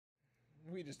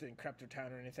we just didn't crap their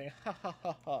town or anything. Ha ha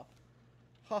ha ha.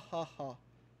 Ha ha ha.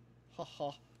 Ha ha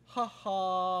ha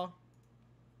ha.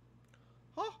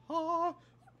 Ha ha.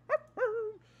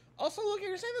 Also, look,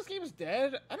 you're saying this game is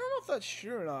dead. I don't know if that's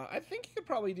true or not. I think you could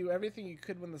probably do everything you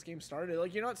could when this game started.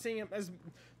 Like, you're not seeing it as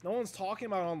no one's talking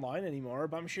about it online anymore,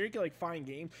 but I'm sure you could, like, find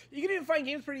games. You can even find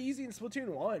games pretty easy in Splatoon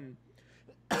 1.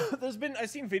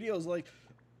 I've seen videos, like,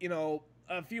 you know,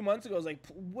 a few months ago, it was like,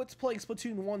 what's playing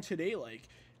Splatoon 1 today like?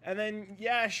 And then,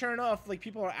 yeah, sure enough, like,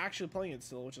 people are actually playing it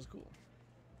still, which is cool.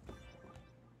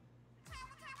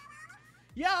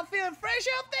 Y'all feeling fresh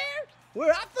out there?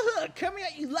 We're off the hook, coming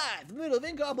at you live in the middle of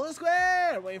Incomparable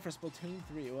Square. Waiting for Splatoon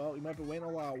 3. Well, you might be waiting a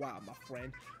while, my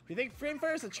friend. If you think frame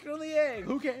first, the chicken or the egg,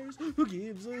 who cares? Who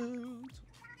gives a hoot?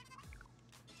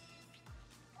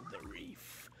 The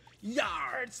reef.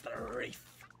 Yards, the reef.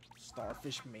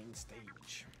 Starfish main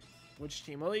stage. Which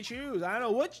team will they choose? I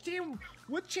don't know.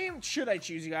 Which team should I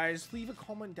choose, you guys? Leave a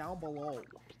comment down below.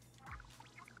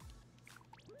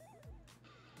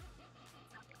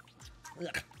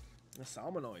 Ugh. The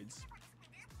Salmonoids.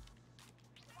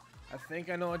 I think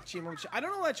I know what team I'm I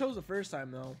don't know what I chose the first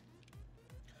time, though.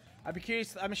 I'd be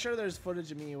curious. I'm sure there's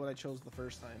footage of me what I chose the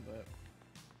first time, but...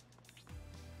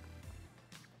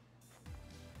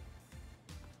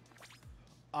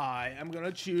 I am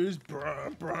gonna choose...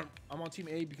 I'm on Team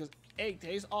A because egg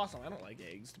tastes awesome. I don't like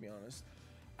eggs, to be honest.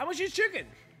 I'm gonna choose chicken.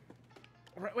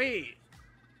 Right, wait.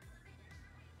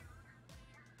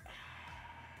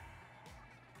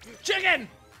 Chicken!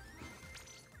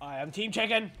 I'm Team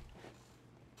Chicken.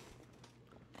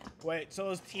 Wait, so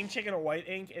is Team Chicken a white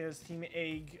ink and is Team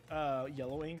Egg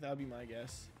yellow ink? That would be my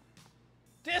guess.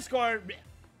 Discord!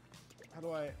 How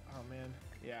do I... Oh, man.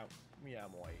 Yeah,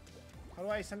 I'm white. How do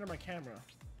I center my camera?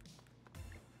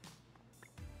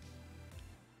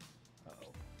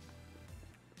 Uh-oh.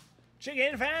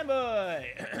 Chicken fanboy!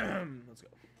 Let's go.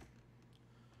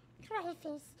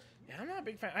 Yeah, I'm not a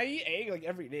big fan. I eat egg like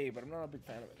every day, but I'm not a big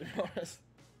fan of it, to be honest.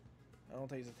 I don't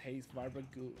taste the taste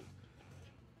vibrant good.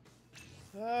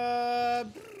 I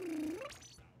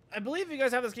believe if you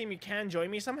guys have this game, you can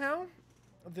join me somehow.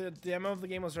 The demo of the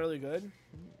game was really good.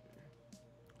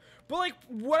 But like,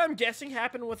 what I'm guessing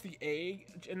happened with the egg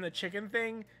and the chicken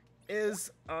thing is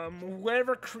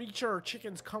whatever creature or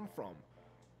chickens come from,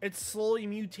 it's slowly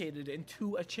mutated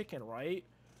into a chicken, right?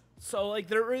 So, like,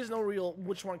 there is no real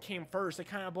which one came first. They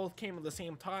kind of both came at the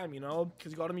same time, you know?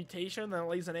 Because you got a mutation, then it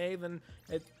lays an egg, then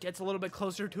it gets a little bit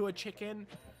closer to a chicken.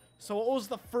 So, what was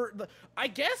the first... I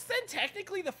guess, then,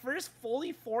 technically, the first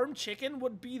fully formed chicken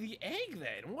would be the egg,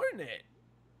 then, wouldn't it?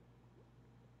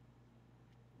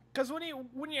 Because when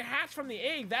you hatch from the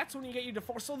egg, that's when you get your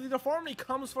deformity. So, the deformity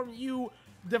comes from you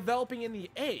developing in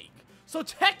the egg. So,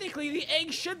 technically, the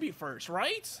egg should be first,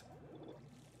 right?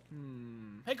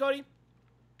 Hey, Cody.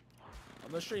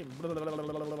 On the stream.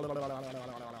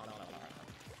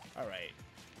 Alright.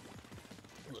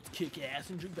 Let's kick ass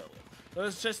and drink double.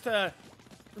 Let's just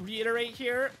reiterate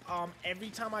here. Every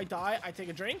time I die, I take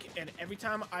a drink. And every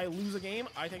time I lose a game,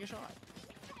 I take a shot.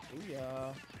 Ooh, yeah.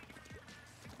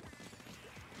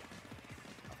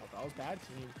 I thought that was bad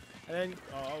team. And then,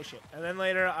 oh shit. And then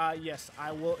later, yes,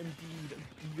 I will indeed.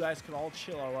 You guys can all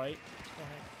chill, alright?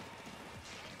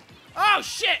 Oh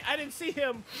shit! I didn't see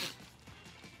him!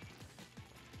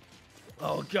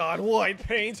 Oh god, white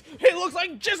paint! It looks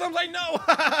like jisms, I know!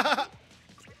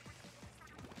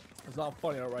 It's not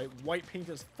funny, alright? White paint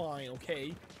is fine,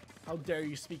 okay? How dare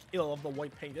you speak ill of the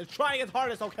white paint? It's trying its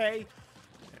hardest, okay?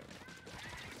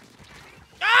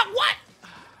 Ah, what?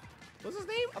 What's his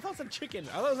name? I thought it said chicken.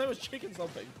 I thought his name was chicken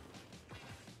something.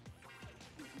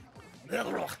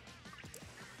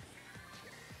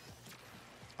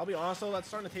 I'll be honest though, that's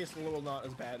starting to taste a little not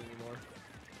as bad anymore.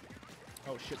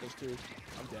 Oh shit, there's two.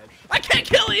 I'm dead. I can't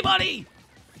kill anybody!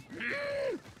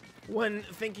 When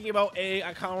thinking about egg,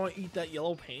 I kind of want to eat that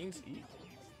yellow paint. Eat.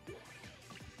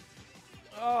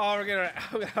 Oh, I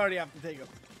already have to take a...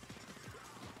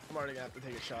 I'm already gonna have to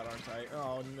take a shot, aren't I?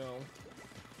 Oh no.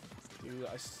 Dude,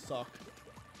 I suck.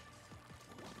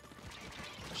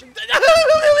 Come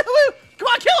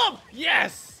on, kill him!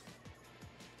 Yes!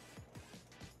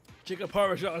 Chicken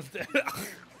Parmesan is dead.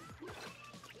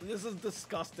 This is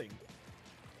disgusting.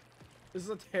 This is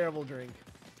a terrible drink.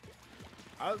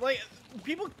 I was like,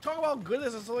 people talk about how good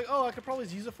this is, so like, oh, I could probably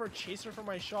use it for a chaser for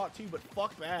my shot too, but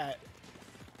fuck that.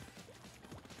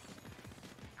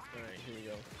 Alright, here we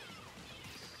go.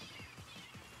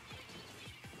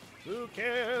 Who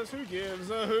cares? Who gives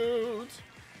a hoot?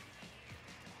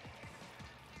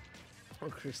 Oh,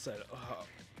 Chris said, oh,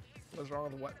 what's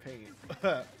wrong with wet paint?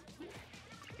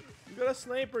 You got a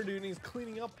sniper, dude, and he's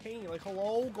cleaning up paint. Like,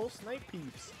 hello? Go snipe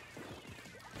peeps.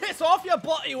 piss off, you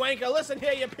bloody wanker. Listen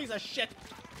here, you piece of shit.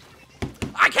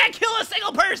 I can't kill a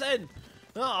single person.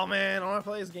 Oh man, I want to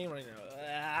play this game right now.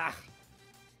 Ah.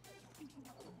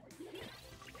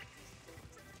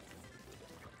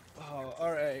 Oh,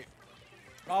 all right.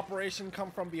 Operation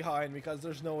come from behind because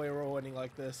there's no way we're winning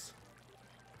like this.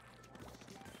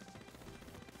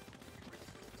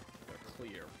 They're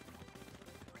clear.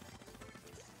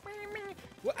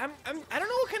 Well, I don't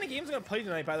know what kind of games I'm gonna play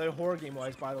tonight. By the way, horror game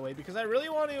wise, by the way, because I really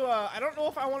want to. I don't know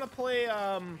if I want to play.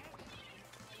 I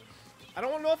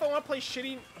don't know if I want to play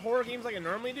shitty horror games like I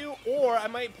normally do, or I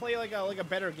might play like a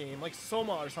better game, like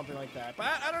Soma or something like that. But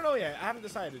I don't know yet. I haven't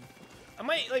decided. I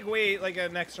might like wait like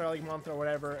an extra like month or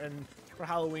whatever, and for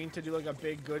Halloween to do like a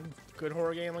big good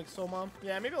horror game like Soma.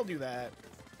 Yeah, maybe I'll do that.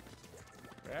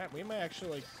 Yeah, we might actually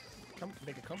like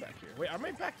make a comeback here. Wait, am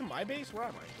I back to my base? Where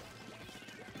am I?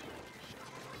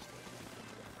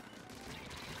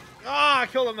 Ah, I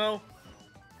killed him though.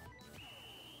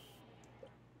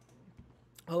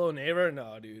 Hello, neighbor.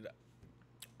 No, dude.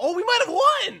 Oh, we might have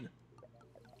won.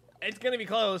 It's gonna be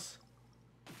close.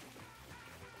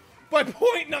 By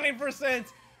 0.9%.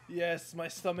 Yes, my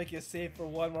stomach is safe for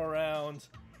one more round.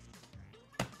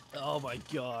 Oh my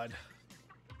god.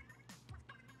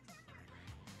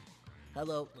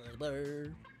 Hello,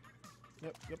 neighbor.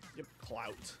 Yep.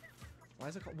 Clout. Why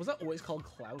is it called? Was that always called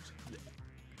Clout? Yeah.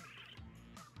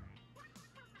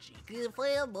 Chicken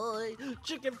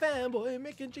fanboy,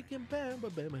 making chicken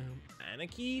fanboy.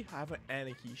 Anarchy, have an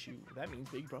anarchy shoe. That means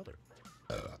big brother.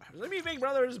 Does that mean big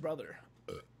brother is brother?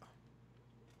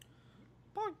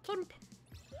 Oh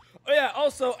yeah.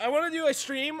 Also, I want to do a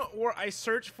stream where I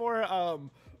search for an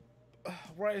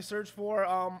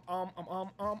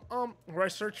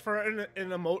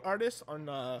emote artist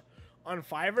on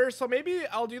Fiverr. So maybe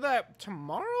I'll do that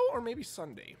tomorrow or maybe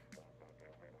Sunday.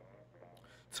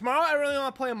 Tomorrow, I really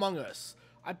want to play Among Us.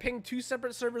 I pinged 2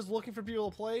 separate servers looking for people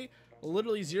to play.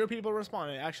 Literally 0 people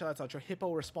responded. Actually, that's not true.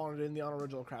 Hippo responded in the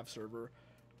UnoriginalCraft server.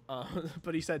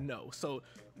 But he said no. So,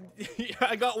 yeah,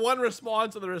 I got 1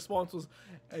 response, and the response was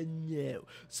no.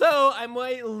 So, I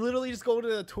might literally just go to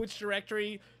the Twitch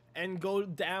directory and go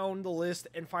down the list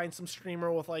and find some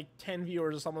streamer with like 10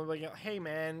 viewers or something. Like, hey,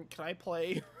 man, can I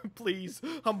play? Please.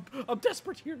 I'm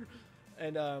desperate here.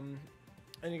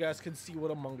 And you guys can see what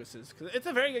Among Us is, because it's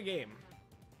a very good game.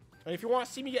 And if you want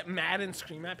to see me get mad and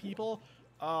scream at people,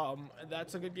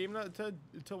 that's a good game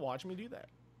to watch me do that.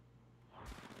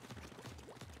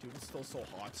 Dude, it's still so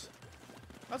hot.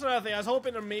 That's another thing. I was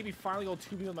hoping to maybe finally go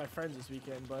tubing with my friends this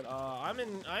weekend, but I'm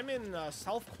in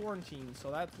self-quarantine, so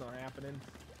that's not happening.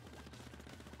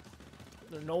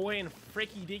 There's no way in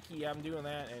fricky dicky I'm doing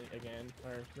that again,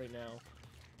 or right now.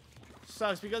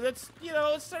 Sucks because it's, you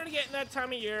know, it's starting to get in that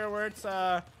time of year where it's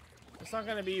not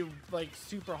gonna be like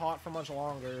super hot for much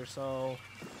longer, so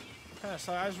kind of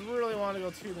sucks. I just really want to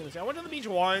go tubing this. I went to the beach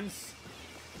once.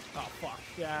 Oh fuck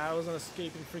yeah, I was an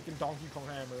escaping freaking Donkey Kong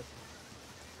Hammer.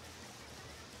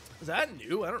 Is that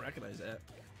new? I don't recognize that.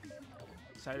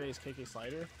 Saturday's KK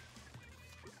Slider.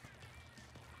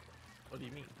 What do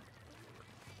you mean?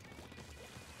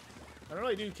 I don't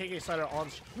really do KK Slider on.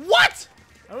 What?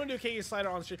 I don't do KK Slider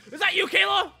on stream. Is that you,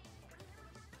 Kayla?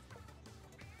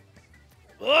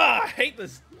 Ugh, I hate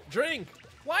this drink.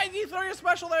 Why did you throw your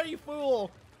special there, you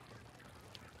fool?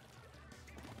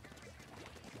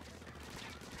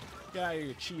 Get out of here,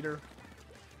 you cheater.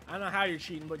 I don't know how you're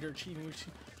cheating, but you're cheating.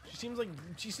 She seems like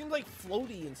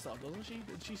floaty and stuff, doesn't she?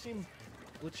 Did she seem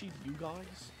glitchy to you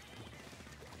guys?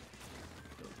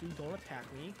 Dude, don't attack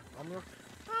me. I'm your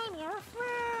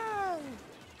friend.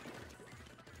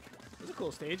 This is a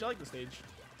cool stage. I like the stage.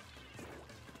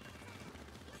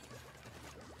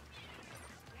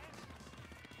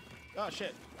 Oh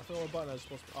shit! I threw a button I was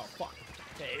supposed to. Oh fuck!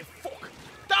 Hey, fuck!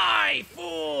 Die,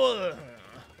 fool!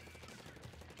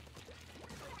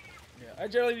 Yeah, I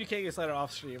generally do KK Slider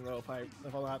off stream though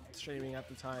if I'm not streaming at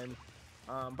the time.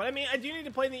 But I mean, I do need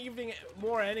to play in the evening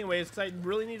more anyways because I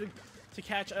really need to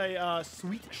catch a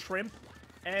sweet shrimp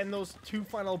and those 2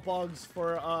 final bugs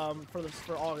for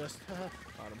August.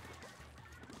 Got 'em.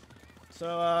 So,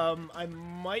 I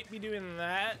might be doing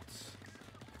that,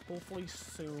 hopefully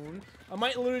soon. I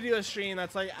might literally do a stream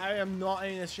that's like, I am not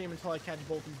ending a stream until I catch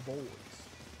both these boys.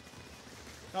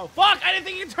 Oh, fuck! I didn't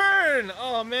think you could turn!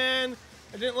 Oh, man.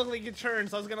 It didn't look like you could turn,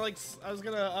 so I was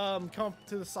gonna, come up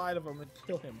to the side of him and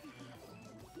kill him.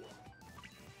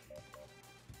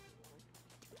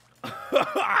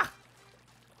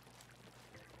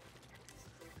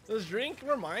 This drink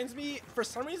reminds me, for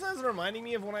some reason it's reminding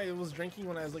me of when I was drinking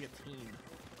when I was like a teen.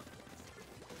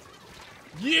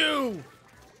 You!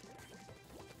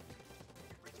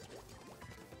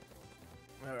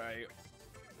 Alright.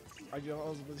 I do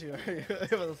know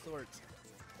it was sorts.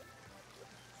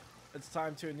 It's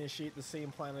time to initiate the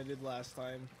same plan I did last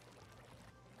time.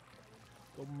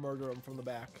 Go murder him from the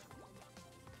back.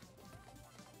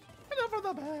 And from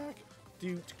the back.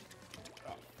 Dude.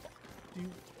 Oh, fuck.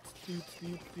 Dude.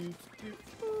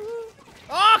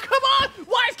 Oh, come on!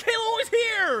 Why is Kayla always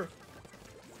here?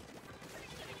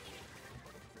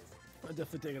 I'm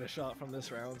definitely taking a shot from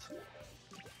this round.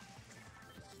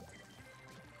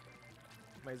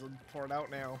 Might as well pour it out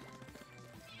now.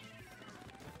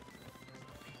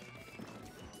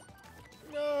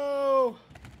 No!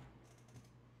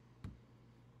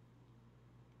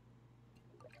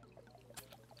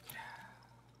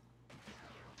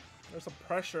 There's some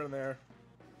pressure in there.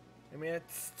 I mean,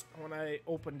 it's when I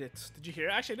opened it. Did you hear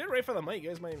it? Actually, I did it right for the mic. You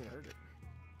guys might even heard it.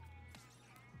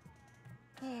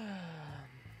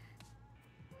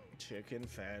 Chicken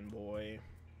fanboy.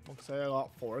 Looks like I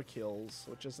got 4 kills,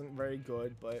 which isn't very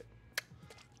good, but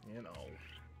you know,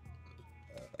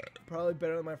 probably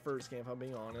better than my first game if I'm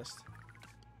being honest.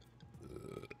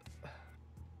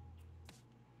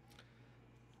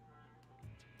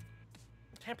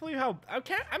 Can't believe how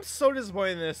I'm so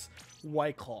disappointed in this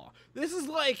White Claw. This is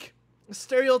like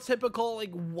stereotypical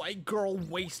like white girl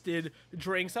wasted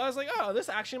drinks. I was like, oh, this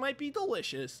actually might be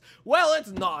delicious. Well, it's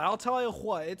not. I'll tell you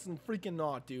what, it's freaking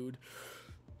not, dude.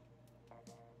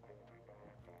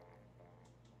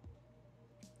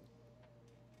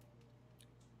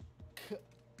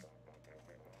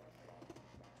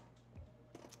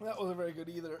 That wasn't very good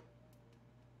either.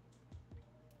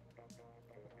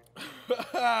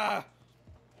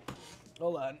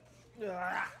 Hold on.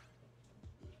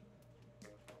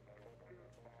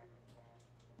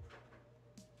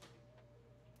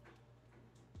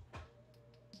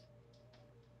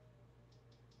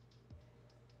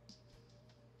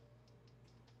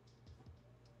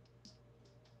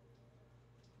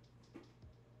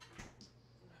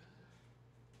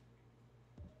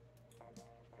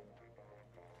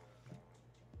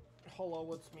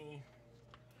 Hello, it's me.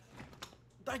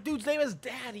 That dude's name is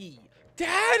Daddy.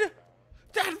 Dad?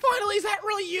 Dad, finally, is that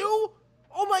really you?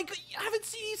 Oh my god, I haven't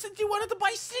seen you since you wanted to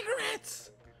buy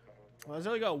cigarettes. Well, there's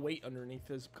only got weight underneath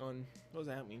this gun. What does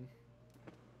that mean?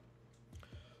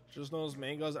 Just those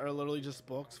mangoes are literally just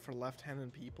books for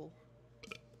left-handed people.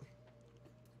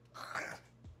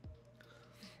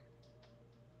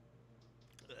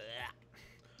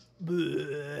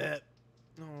 No,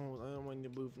 I don't mean to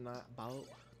move, not about.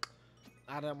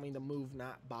 I don't mean to move,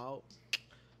 not about.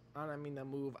 I don't mean to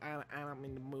move. I don't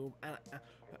mean to move.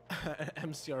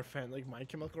 MCR fan, like My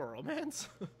Chemical Romance.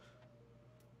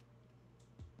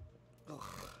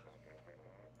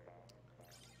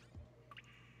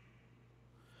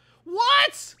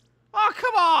 What? Oh,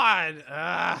 come on.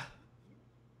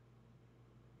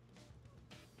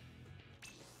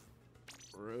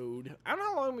 Rude. I don't know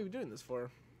how long we've been doing this for.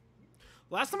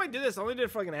 Last time I did this, I only did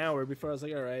it for like an hour before I was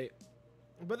like, all right.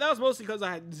 But that was mostly because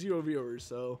I had 0 viewers,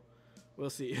 so we'll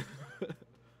see.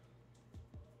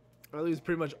 Or at least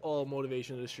pretty much all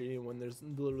motivation to stream when there's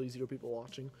literally 0 people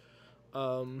watching.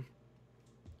 But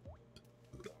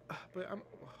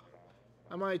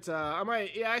I might,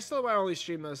 yeah, I still might only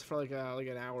stream this for like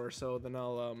an hour or so. Then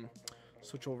I'll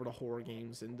switch over to horror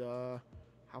games and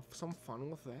have some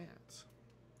fun with that.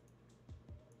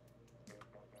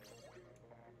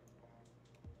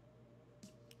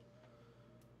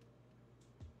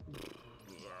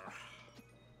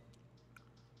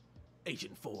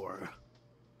 Agent 4.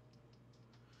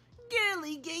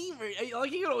 Girly gamer.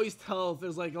 Like you can always tell if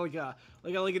there's like an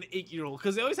 8-year-old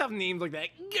because they always have names like that.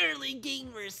 Girly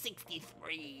gamer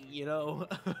 63. You know.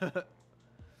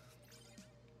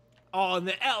 Oh, and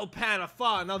the El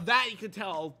Panafa. Now that you can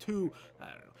tell too. I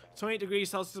don't know. 28 degrees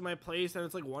Celsius in my place, and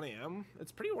it's like 1 a.m.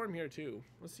 It's pretty warm here too.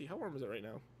 Let's see, how warm is it right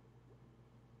now?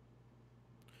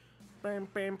 Bam,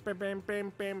 bam, bam, bam,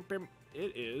 bam, bam, bam.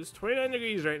 It is 29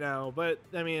 degrees right now, but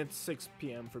I mean it's 6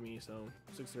 p.m. for me, so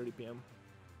 6:30 p.m.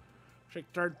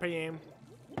 6:30 p.m.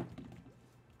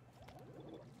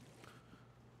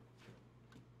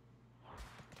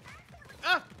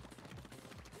 Ah!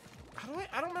 How do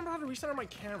I don't remember how to recenter my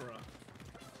camera.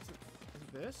 Is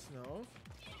it this? No.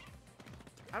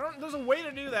 I don't. There's a way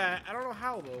to do that. I don't know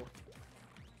how though.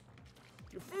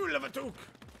 You fool of a toque.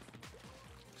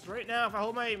 Right now, if I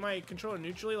hold my controller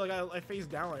neutrally, like I face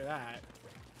down like that.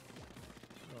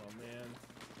 Oh man.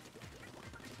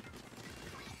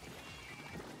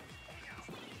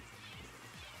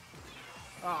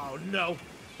 Oh no.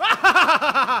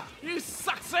 You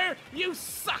suck, sir. You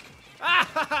suck.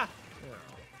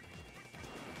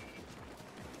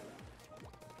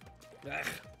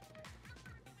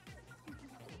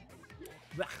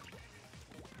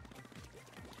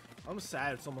 I'm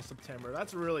sad it's almost September.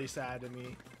 That's really sad to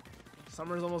me.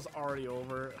 Summer's almost already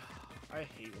over. I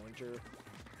hate winter.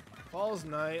 Fall's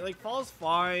nice. Like, fall's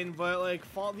fine, but like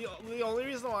fall. The only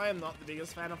reason why I'm not the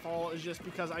biggest fan of fall is just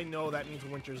because I know that means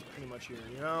winter's pretty much here,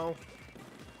 you know.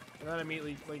 And that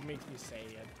immediately like makes me sad.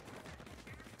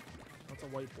 That's a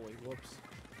white boy. Whoops.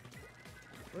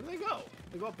 Where did they go?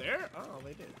 They go up there? Oh,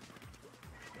 they did.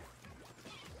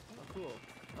 Oh, cool.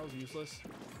 That was useless.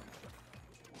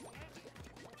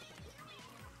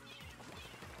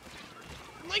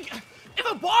 Like,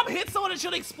 if a bomb hits someone, it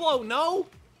should explode. No.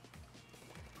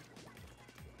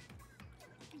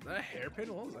 Is that a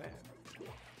hairpin? What was that?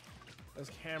 This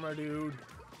camera, dude.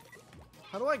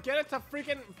 How do I get it to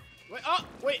freaking... Wait, oh,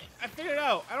 wait. I figured it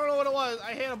out. I don't know what it was.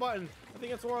 I hit a button. I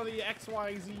think it's one of the X,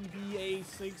 Y, Z, B, A,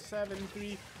 6, 7,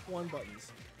 3, 1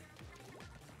 buttons.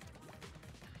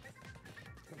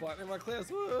 I'm flattening my clips.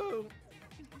 Woo!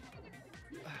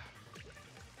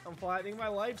 I'm flattening my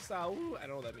lifestyle. Woo! I don't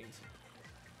know what that means.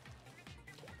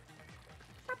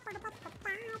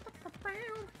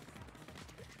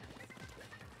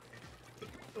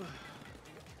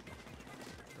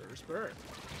 First bird.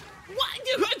 What?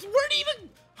 Dude, it weren't even.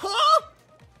 Huh?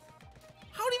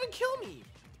 How'd it even kill me?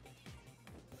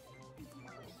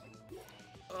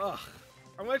 Ugh.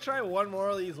 I'm gonna try one more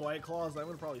of these White Claws. I'm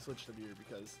gonna probably switch to beer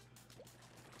because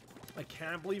I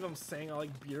can't believe I'm saying I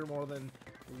like beer more than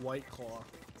White Claw.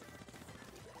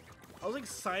 I was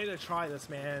excited to try this,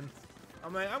 man.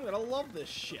 I'm like, I'm gonna love this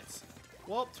shit.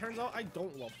 Well, turns out I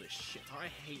don't love this shit. I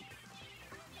hate it.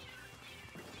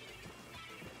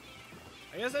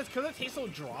 I guess that's because it tastes so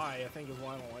dry, I think is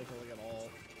why I don't like it like at all.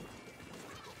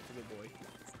 It's a good boy.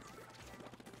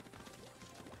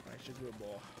 I should do a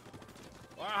ball.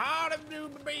 Well, how to do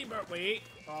the baby? Wait.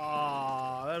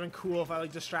 Aw, that'd been cool if I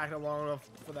like distracted long enough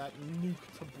for that nuke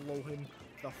to blow him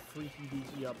the freaky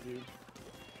deaky up, dude.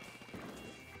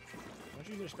 Why don't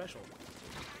you use your special?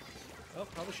 Oh,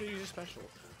 probably should use your special.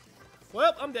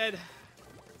 Well, I'm dead.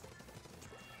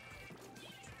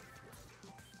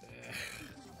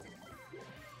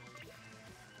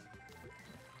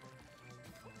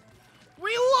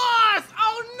 We lost!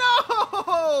 Oh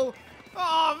no!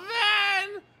 Oh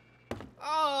man!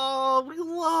 Oh, we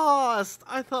lost!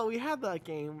 I thought we had that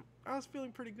game. I was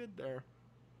feeling pretty good there.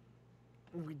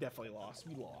 We definitely lost.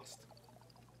 We lost.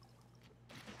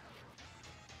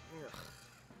 Ugh.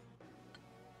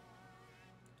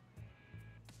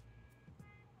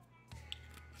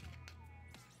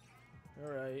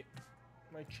 Alright.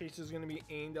 My chase is going to be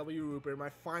A&W root beer. My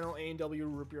final A&W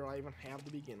root beer I even have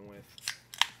to begin with.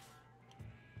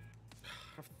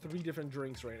 I have 3 different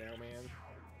drinks right now, man.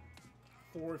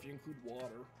 4 if you include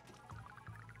water.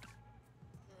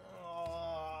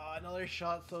 Oh, another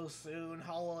shot so soon.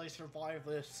 How will I survive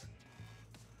this?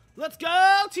 Let's go,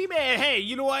 teammate! Hey,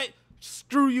 you know what?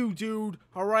 Screw you, dude.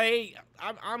 All right,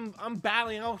 I'm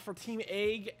battling out for Team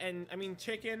Egg and I mean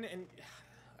chicken and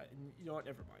you know what?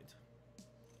 Never mind.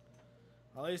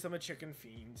 At least I'm a chicken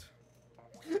fiend.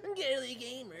 Girly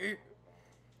gamer.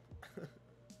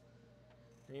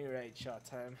 Alright, shot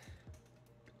time.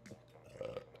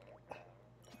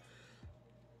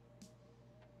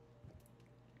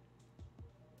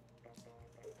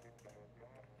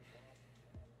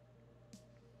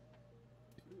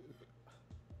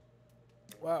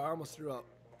 Wow, I almost threw up.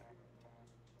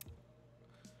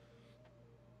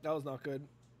 That was not good.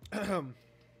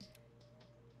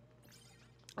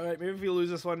 Alright, maybe if we lose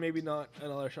this one, maybe not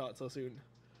another shot so soon.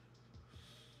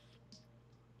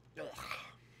 Ugh.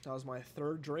 That was my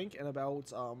 3rd drink in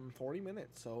about 40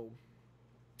 minutes, so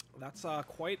that's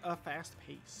quite a fast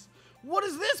pace. What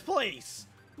is this place?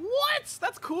 What?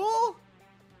 That's cool.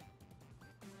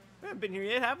 We haven't been here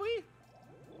yet, have we?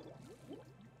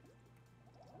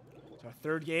 It's our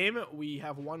 3rd game. We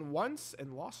have won once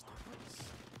and lost twice.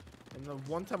 And the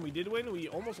one time we did win, we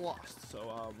almost lost.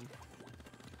 So,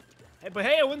 hey, but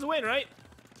hey, a win's a win, right?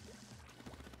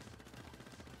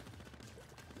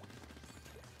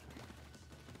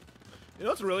 You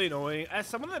know what's really annoying? As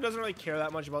someone that doesn't really care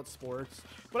that much about sports,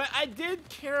 but I did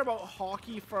care about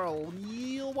hockey for a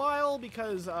little while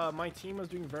because my team was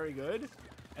doing very good,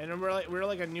 and we're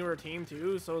like a newer team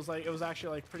too, so it was actually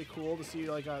like pretty cool to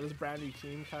see like this brand new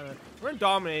team kind of weren't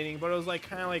dominating, but it was like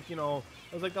kind of like, you know,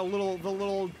 it was like the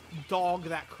little dog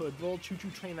that could, the little choo-choo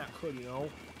train that could, you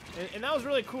know, and that was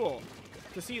really cool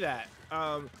to see that.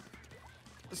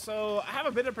 So I have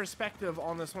a bit of perspective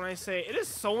on this when I say it is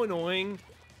so annoying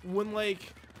when,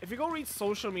 like, if you go read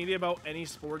social media about any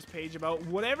sports page about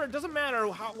whatever, it doesn't matter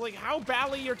how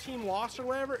badly your team lost or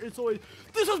whatever, it's always,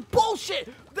 this is bullshit!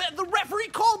 The referee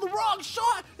called the wrong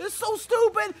shot! It's so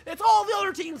stupid! It's all the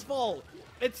other team's fault!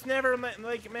 It's never,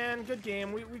 like, man, good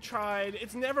game. We tried.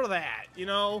 It's never that, you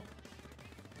know?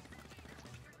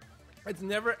 It's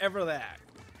never, ever that.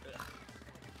 Ugh.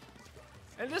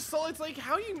 And just so, it's like,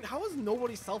 how is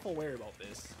nobody self-aware about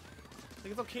this?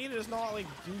 Like, it's okay to just not, like,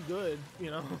 do good,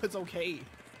 you know? It's okay.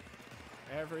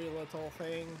 Every little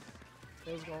thing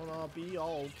is gonna be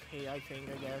all okay, I think,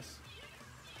 I guess.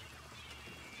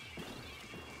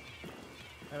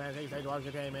 And I think I do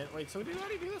entertainment. Wait, so did we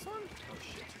already do this one? Oh,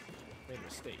 shit. Made a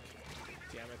mistake.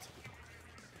 Damn it.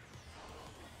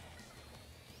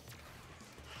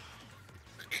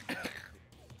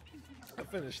 I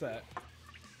finished that.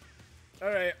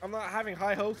 Alright, I'm not having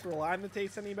high hopes for lime to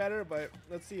taste any better, but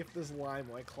let's see if this lime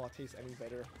White Claw tastes any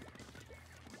better.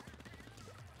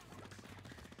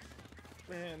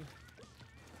 Man.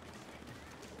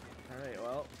 Alright,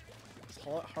 well.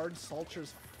 Hard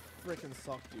seltzers freaking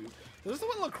suck, dude. This is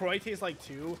what LaCroix tastes like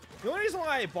too. The only reason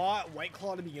why I bought White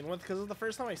Claw to begin with, because it's the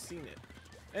first time I've seen it.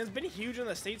 And it's been huge in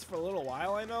the States for a little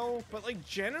while, I know. But like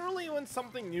generally when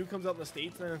something new comes out in the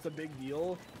States, then it's a big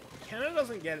deal. Canada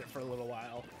doesn't get it for a little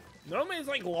while. Normally it's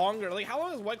like longer. Like how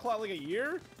long is White Claw? Like a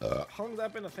year? How long has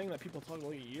that been a thing that people talk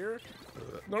about? Like a year?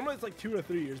 Normally it's like 2 or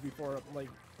 3 years before like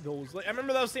those. Like I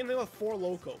remember that was the same thing with Four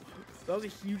Loko. That was a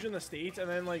huge in the States, and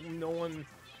then like no one.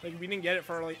 Like, we didn't get it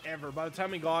for, like, ever. By the time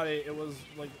we got it, it was,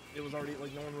 like, it was already,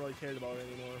 like, no one really cared about it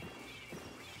anymore.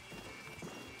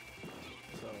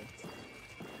 So.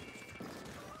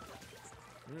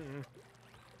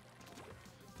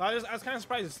 So I was kind of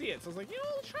surprised to see it. So I was like, you know,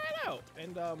 let's try it out.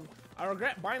 And, I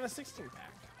regret buying the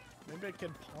 16-pack. Maybe I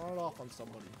could pawn it off on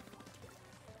somebody.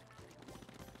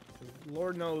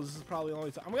 Lord knows this is probably the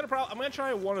only time. I'm gonna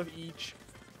try one of each.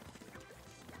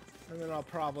 And then I'll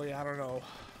probably, I don't know.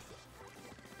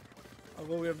 I'll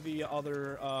go give the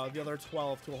other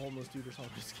 12 to a homeless dude or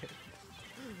something. Just kidding.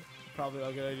 Probably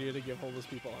a good idea to give homeless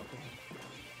people alcohol.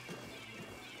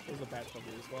 It was a bad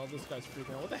company as well. This guy's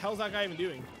freaking out. What the hell's that guy even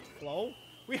doing? Hello?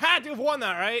 We had to have won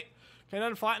that, right? Okay,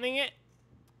 I'm flattening it.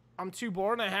 I'm too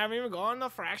bored and I haven't even gotten the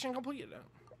fraction completed.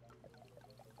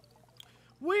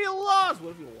 We lost!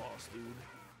 What if we lost, dude?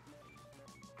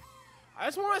 I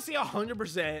just want to see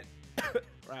 100%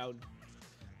 round.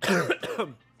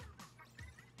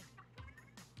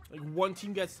 Like one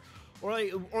team gets, or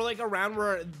like a round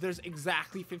where there's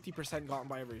exactly 50% gotten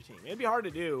by every team. It'd be hard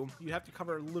to do. You'd have to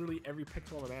cover literally every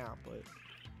pixel of the map, but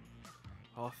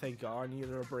oh, thank God, I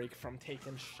needed a break from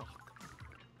taking shock.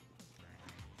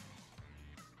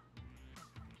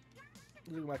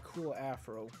 Look at my cool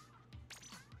afro.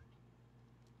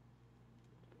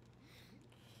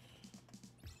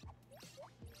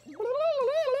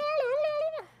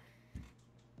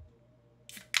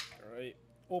 Alright.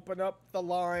 Open up the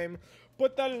lime.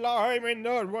 Put the lime in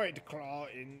the White Claw.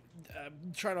 And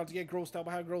try not to get grossed out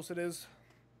by how gross it is.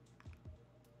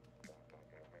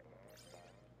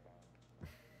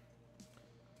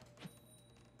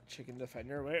 Chicken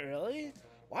Defender. Wait, really?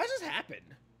 Why does this happen?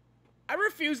 I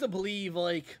refuse to believe,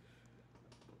 like,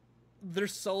 they're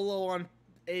so low on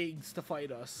eggs to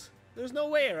fight us. There's no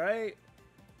way, right?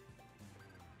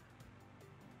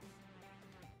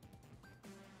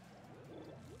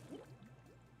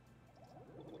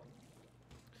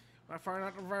 I find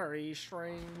that very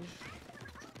strange.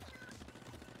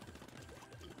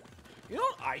 You know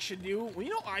what I should do? Well, you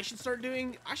know what I should start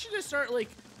doing? I should just start, like,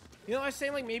 you know, I was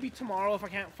saying, like, maybe tomorrow if I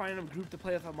can't find a group to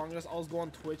play with Among Us, I'll just go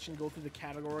on Twitch and go through the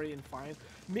category and find.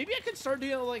 Maybe I could start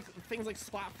doing, like, things like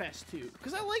Splatfest, too.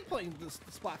 Because I like playing the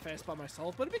Splatfest by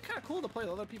myself, but it'd be kind of cool to play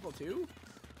with other people, too.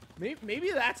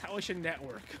 Maybe that's how I should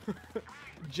network.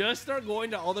 Just start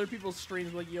going to other people's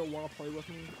streams, like, yo, want to play with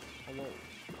me? Hello.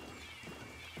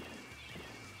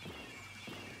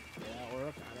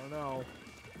 Work? I don't know.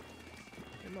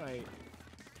 It might.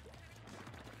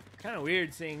 Kind of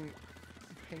weird seeing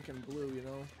pink and blue, you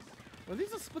know. Were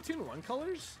these the Splatoon 1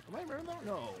 colors? Am I remembering that?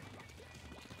 No.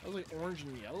 That was like orange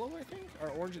and yellow, I think? Or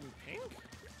orange and pink?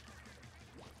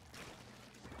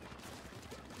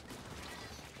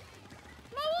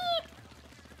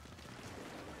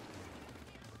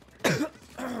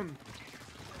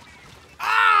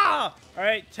 Ah!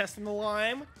 Alright, testing the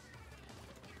lime.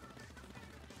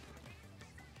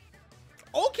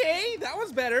 Okay, that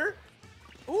was better.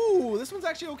 Ooh, this one's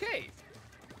actually okay.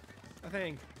 I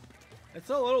think. It's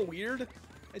a little weird.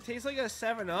 It tastes like a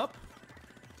 7-Up.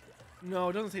 No,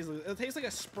 it doesn't taste like it. It tastes like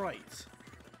a Sprite.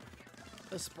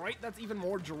 A Sprite that's even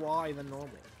more dry than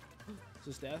normal. Is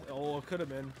this death? Oh, it could have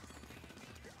been.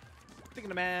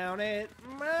 Thinking about it.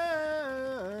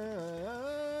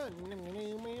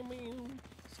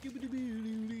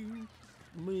 Scooby-Doo-Doo-Doo.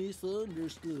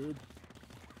 Misunderstood.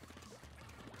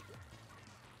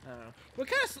 I don't know. But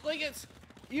kind of like it's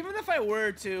even if I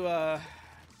were to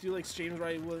do like streams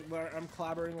where I'm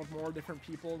collaborating with more different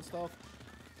people and stuff,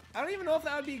 I don't even know if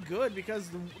that would be good, because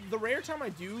the rare time I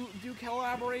do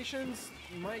collaborations,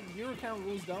 my viewer count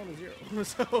goes down to 0.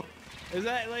 So is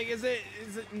that like, is it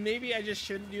maybe I just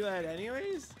shouldn't do that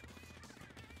anyways?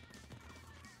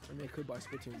 I mean, I could buy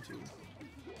Splatoon 2.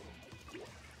 Well,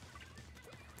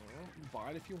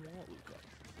 buy it if you want, Luca.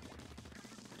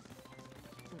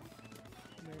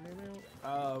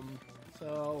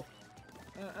 So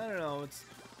I don't know.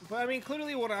 But I mean,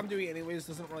 clearly what I'm doing anyways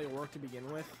doesn't really work to begin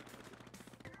with.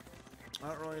 I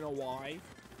don't really know why.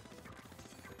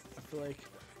 I feel like,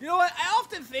 you know what? I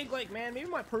often think like, man, maybe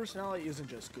my personality isn't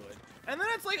just good. And then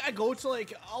it's like I go to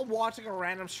like, I'll watch like a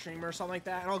random streamer or something like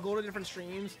that, and I'll go to different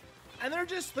streams, and they're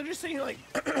just sitting here like,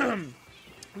 I'm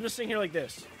just sitting here like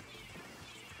this.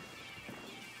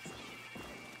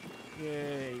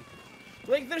 Yay!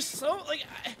 Like, there's so like.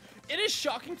 It is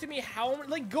shocking to me how,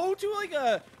 like, go to like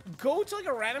a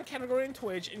random category in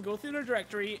Twitch and go through their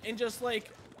directory and just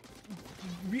like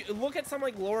look at some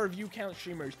like lower view count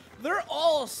streamers. They're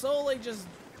all so like just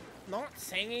not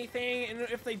saying anything, and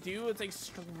if they do, it's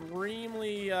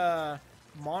extremely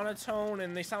monotone,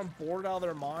 and they sound bored out of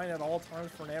their mind at all times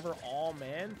forever. Oh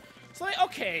man, it's like,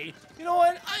 okay, you know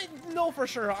what? I know for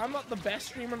sure I'm not the best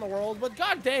streamer in the world, but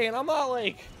god dang, I'm not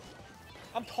like,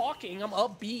 I'm talking, I'm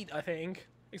upbeat, I think.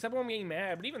 Except when I'm getting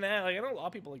mad, but even that, like, I know a lot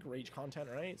of people like rage content,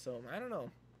 right? So, I don't know.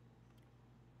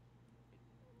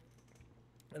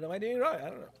 And am I doing it right? I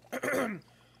don't know.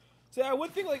 So, I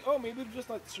would think, like, oh, maybe they're just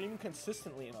not streaming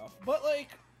consistently enough. But, like,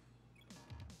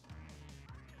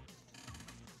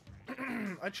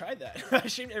 I tried that. I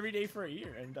streamed every day for a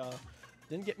year, and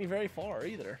didn't get me very far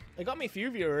either. It got me a few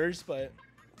viewers, but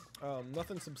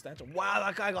nothing substantial. Wow,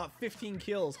 that guy got 15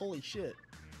 kills. Holy shit.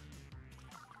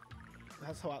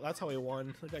 That's how he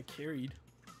won. That guy carried.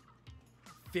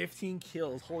 15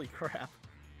 kills. Holy crap.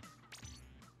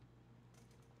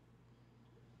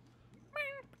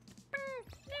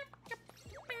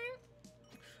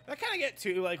 I kind of get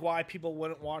too like why people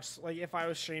wouldn't watch, like, if I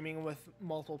was streaming with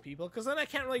multiple people, because then I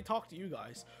can't really talk to you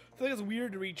guys. I feel like it's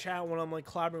weird to read chat when I'm like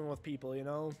collaborating with people, you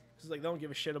know, because like they don't give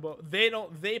a shit about, they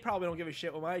probably don't give a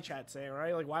shit what my chat's saying,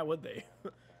 right? Like, why would they?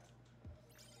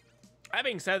 That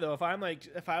being said, though, if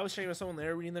I was streaming with someone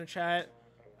there reading their chat,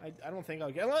 I don't think I'll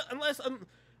get,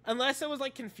 unless it was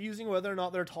like confusing whether or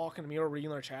not they're talking to me or reading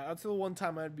their chat. That's the one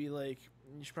time I'd be like,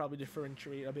 you should probably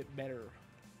differentiate a bit better.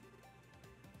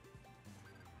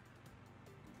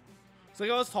 So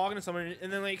like I was talking to someone,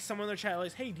 and then like someone in their chat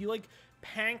was, hey, do you like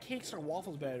pancakes or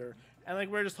waffles better? And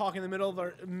like we're just talking in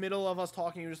the middle of us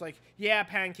talking, you're just like, yeah,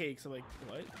 pancakes. I'm like,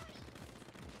 what?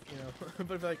 You know,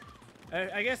 but like.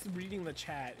 I guess reading the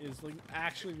chat is like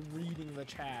actually reading the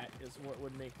chat is what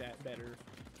would make that better.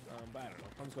 But I don't know.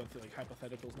 I'm just going through like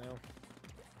hypotheticals now.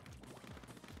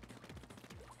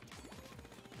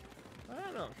 I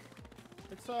don't know.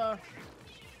 It's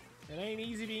it ain't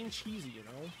easy being cheesy, you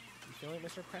know. You feel it,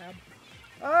 Mr. Crab?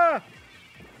 Ah!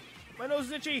 My nose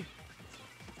is itchy.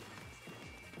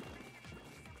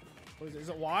 What is it? Is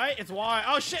it Y? It's Y.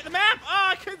 Oh shit! The map!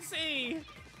 Oh, I couldn't see.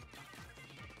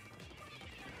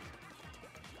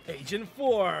 Agent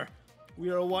 4. We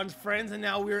were once friends and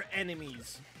now we're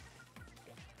enemies.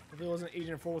 If it wasn't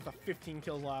Agent 4 with a 15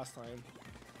 kills last time.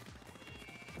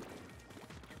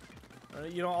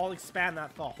 You know, I'll expand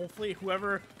that thought. Hopefully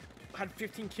whoever had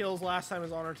 15 kills last time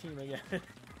is on our team again. Oh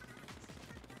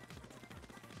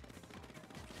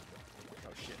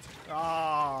shit.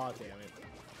 Ah, damn it.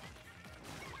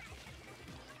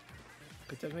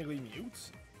 Could technically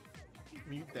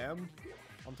mute them.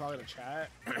 I'm talking to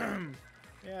chat.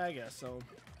 Yeah, I guess so.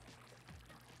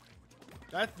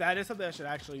 That is something I should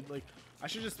actually, like, I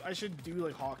should do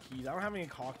like hotkeys. I don't have any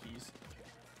hotkeys.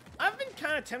 I've been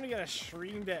kind of tempted to get a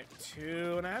stream deck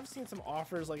too, and I have seen some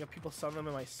offers like if people sell them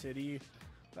in my city.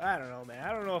 But I don't know, man.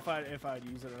 I don't know if I'd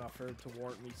use it enough to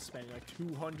warrant me spending like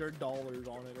 $200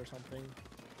 on it or something.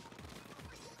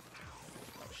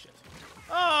 Oh shit.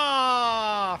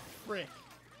 Ah, frick.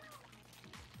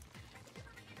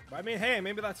 But I mean, hey,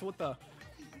 maybe that's what the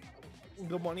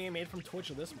money I made from Twitch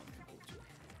this month.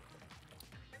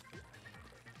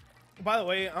 By the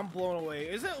way, I'm blown away.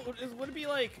 Would it be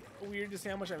like weird to see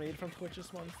how much I made from Twitch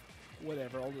this month?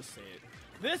 Whatever, I'll just say it.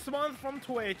 This month from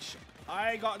Twitch,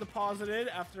 I got deposited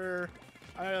after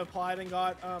I applied and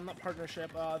got not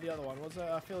partnership. The other one was an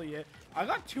affiliate. I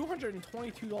got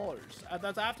 $222.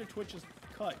 That's after Twitch's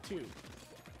cut too,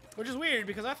 which is weird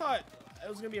because I thought it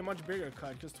was gonna be a much bigger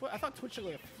cut because I thought Twitch took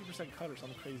like a 50% cut or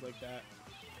something crazy like that.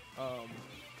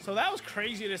 So that was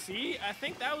crazy to see. I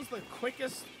think that was the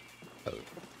quickest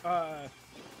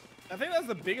I think that's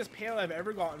the biggest payout I've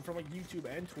ever gotten from like YouTube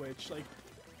and Twitch. Like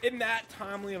in that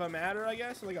timely of a matter, I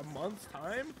guess, like a month's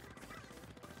time.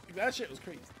 Like, that shit was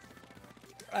crazy.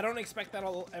 I don't expect that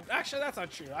all. Actually, that's not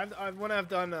true. When I've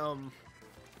done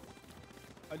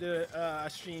I did a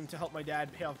stream to help my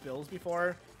dad pay off bills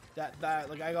before. That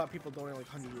like I got people donating like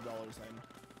hundreds of dollars then.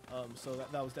 So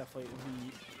that was definitely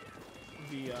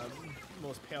the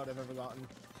most payout I've ever gotten.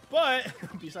 But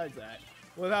besides that,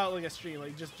 without like a stream,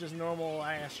 like just normal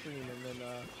ass stream, and then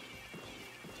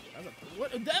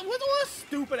what a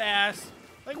stupid ass.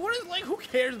 Like what is like who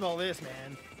cares about this,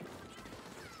 man?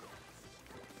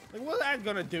 Like what's that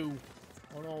gonna do?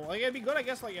 I don't know. Like it'd be good, I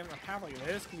guess, like in a path like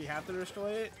this, because you have to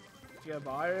destroy it to get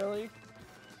by, really.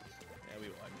 Yeah, we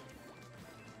would.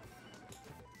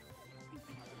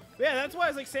 But yeah, that's why I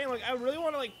was like saying, like I really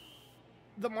want to like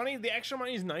the extra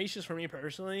money is nice just for me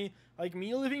personally. Like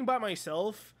me living by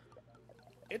myself,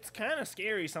 it's kind of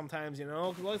scary sometimes, you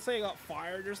know. Cause let's say I got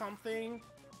fired or something,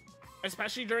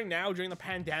 especially during the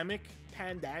pandemic.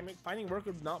 Finding work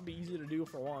would not be easy to do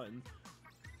for one.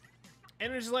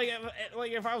 And it's like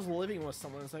if I was living with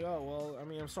someone, it's like, oh well, I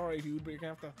mean, I'm sorry, dude, but you're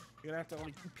gonna have to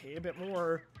like pay a bit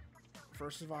more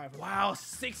for survive. Wow,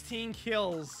 16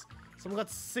 kills. Someone got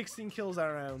 16 kills that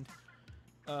round.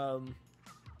 I'm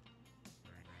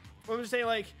just saying,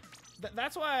 like,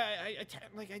 that's why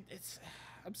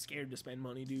I'm scared to spend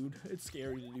money, dude. It's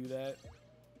scary to do that.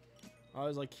 I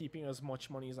was like keeping as much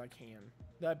money as I can.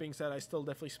 That being said, I still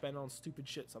definitely spend on stupid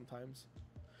shit sometimes.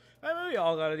 I mean, we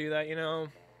all gotta do that, you know.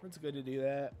 It's good to do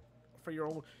that for your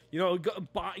own, you know.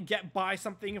 Buy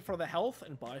something for the health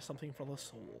and buy something for the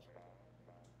soul.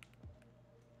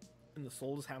 And the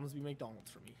soul just happens to be McDonald's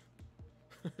for me.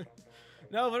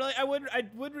 No, but like, I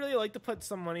would really like to put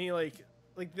some money, like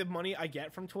the money I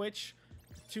get from Twitch,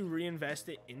 to reinvest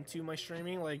it into my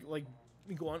streaming. Like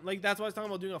go on. Like that's why I was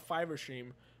talking about doing a Fiverr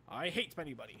stream. I hate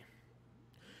spending money.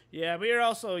 Yeah, but you're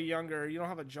also younger. You don't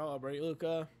have a job, right,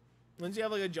 Luca? Once you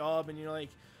have like a job and you're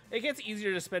like, it gets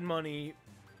easier to spend money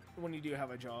when you do have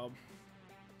a job.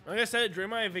 Like I said, during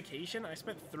my vacation, I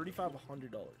spent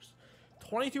 $3,500.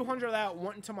 $2,200 of that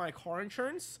went into my car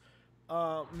insurance.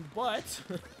 But but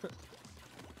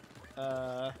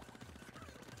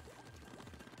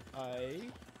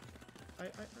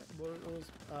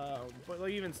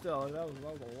like even still, like, that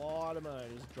was a lot of money I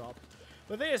just dropped.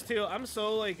 The thing is too, I'm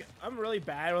really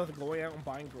bad with going out and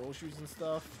buying groceries and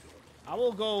stuff. I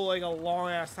will go like a long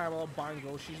ass time without buying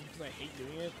groceries because I hate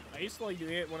doing it. I used to like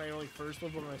doing it when I only first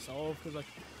lived with myself because like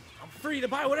I'm free to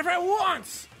buy whatever I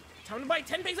want. Time to buy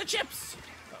 10 bags of chips.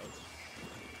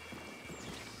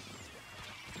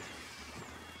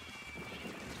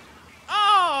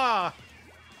 Ah!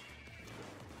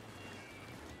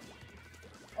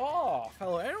 Oh,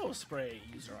 fellow aerospray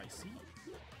user, I see.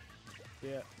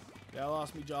 Yeah, I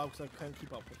lost my job because I couldn't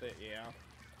keep up with it. Yeah.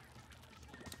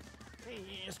 Hey,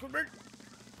 Squidward!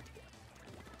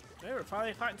 Hey, we're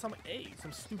finally fighting some eggs.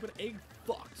 Some stupid egg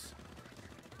fucks.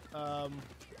 Oh,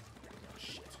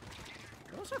 shit.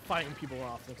 I don't start fighting people more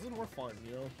often because it's more fun,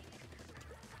 you know?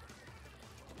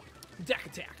 Deck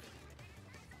attack!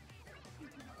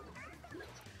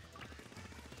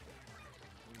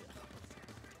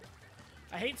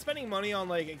 I hate spending money on,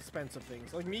 like, expensive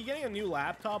things. Like, me getting a new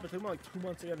laptop, it took me, like, 2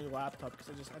 months to get a new laptop because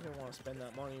I didn't want to spend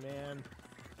that money, man.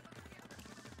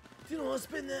 You don't want to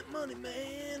spend that money,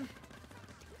 man.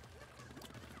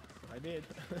 I did.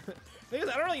 Thing is,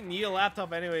 I don't really need a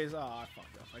laptop anyways. Oh, I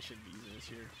fucked up. I shouldn't be using this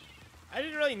here. I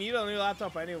didn't really need a new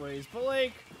laptop anyways, but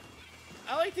like,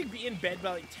 I like to be in bed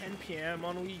by like 10 p.m.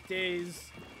 on weekdays.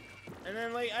 And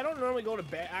then like, I don't normally go to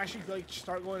bed, actually like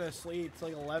start going to sleep. It's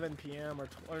like 11 p.m.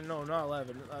 or no, not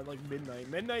 11, like midnight.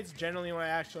 Midnight's generally when I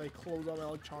actually like close all my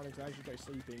electronics and actually start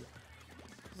sleeping.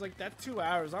 It's like, that's 2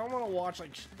 hours. I don't want to watch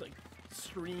like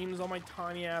streams on my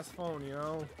tiny ass phone, you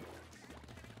know.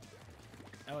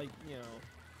 I like, you know.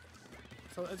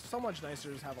 So it's so much nicer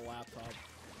to just have a laptop.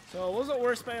 So was it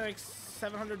worth spending like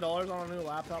 $700 on a new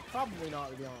laptop? Probably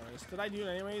not, to be honest. Did I do it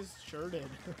anyways? Sure did.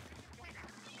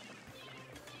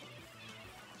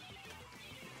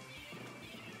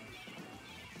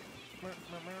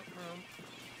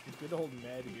 It's good to hold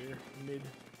med here. Mid.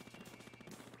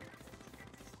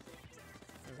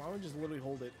 Like, why don't we just literally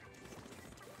hold it?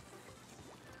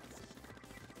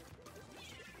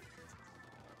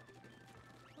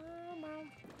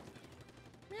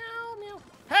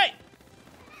 Hey!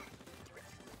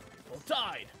 Both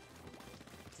died.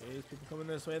 Okay, there's people coming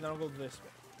this way, then I'll go this way.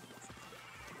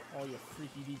 Oh, you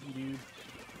freaky deaky dude.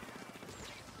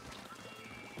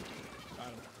 Got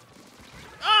him.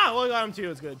 Ah! Well, I got him too.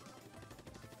 It's good.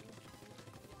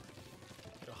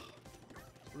 Ugh.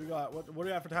 What do we got? What do we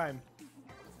got for time?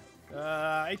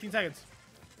 18 seconds.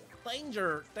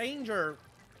 Danger, danger.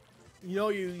 You know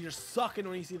you're sucking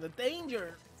when you see the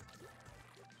danger.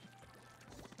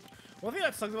 One thing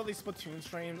that sucks about these Splatoon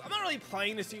streams, I'm not really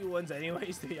playing to see who wins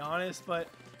anyways, to be honest, but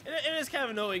it is kind of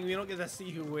annoying we don't get to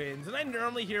see who wins. And I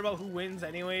normally hear about who wins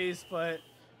anyways, but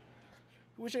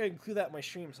I wish I could include that in my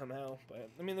stream somehow.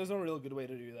 But, I mean, there's no real good way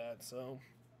to do that, so.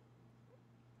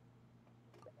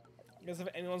 I guess if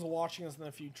anyone's watching us in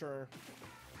the future,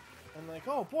 and like,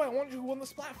 oh boy, I wonder who won the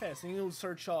Splatfest, and you'll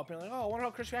search up, and like, oh, I wonder how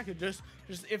Chris could just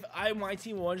if my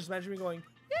team won, just imagine me going,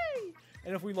 yay!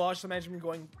 And if we lost, imagine me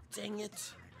going, dang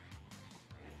it.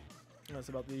 And that's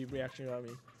about the reaction you got me.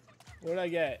 What did I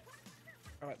get?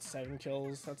 I got 7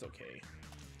 kills. That's okay.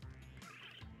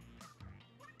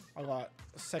 I got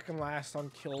second last on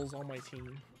kills on my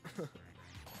team.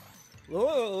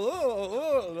 Cool.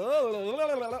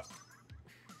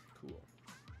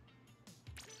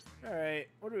 Alright,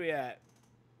 what are we at?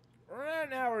 We're at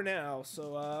an hour now,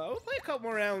 so we'll play a couple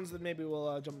more rounds, then maybe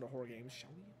we'll jump into horror games, shall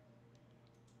we?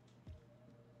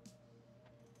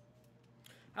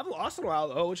 I've lost in a while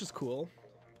though, which is cool.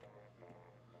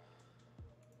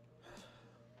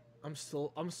 I'm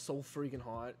so freaking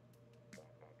hot.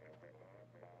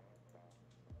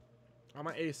 I'm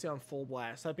at AC on full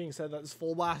blast. That being said, this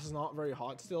full blast is not very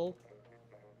hot still.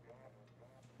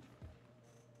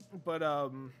 But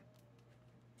it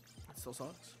still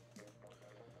sucks.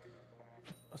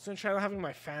 I was gonna try not having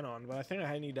my fan on, but I think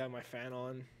I need to have my fan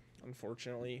on,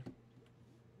 unfortunately.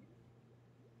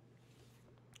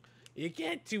 You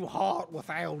get too hot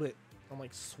without it. I'm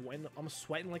like sweating. I'm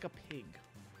sweating like a pig.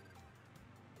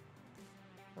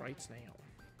 Right now.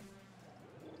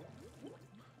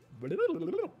 Would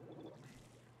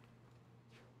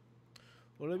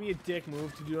it be a dick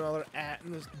move to do another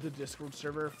in the Discord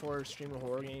server for streaming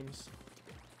horror games?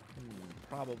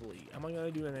 Probably. Am I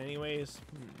gonna do it anyways?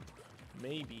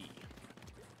 Maybe.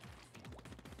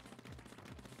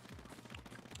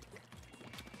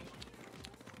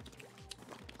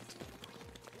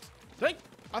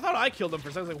 I thought I killed him for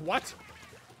a second. I was like, what?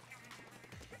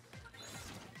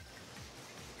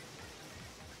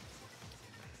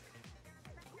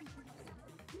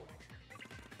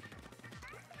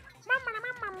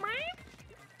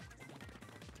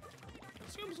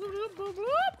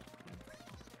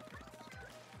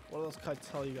 What else can I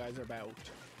tell you guys about?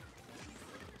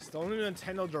 Still in the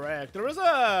Nintendo Direct. There was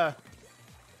a...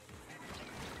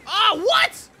 Oh,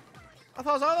 what? I thought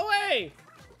I was out of the way.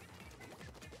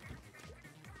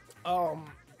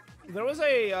 There was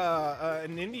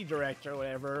an indie direct or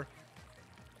whatever,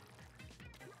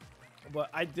 but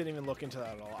I didn't even look into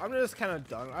that at all. I'm just kind of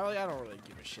done. I don't really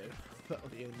give a shit about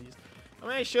the indies. I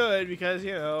mean, I should, because,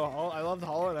 you know, I loved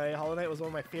Hollow Knight. Hollow Knight was one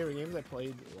of my favorite games I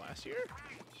played last year.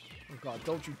 Oh god,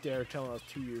 don't you dare tell me that was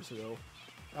 2 years ago.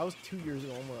 That was 2 years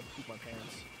ago. I'm gonna poop my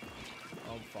pants.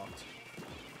 Oh, I'm fucked.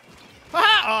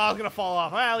 Ah! Oh, I was gonna fall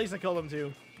off. Well, at least I killed him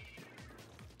too.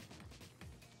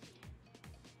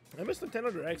 I miss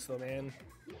Nintendo Directs though, man.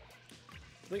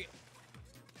 Like,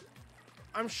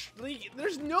 like,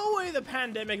 there's no way the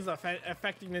pandemic is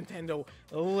affecting Nintendo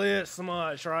this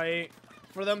much, right?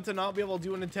 For them to not be able to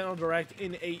do a Nintendo Direct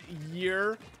in a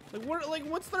year. Like,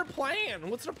 what's their plan?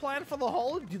 What's their plan for the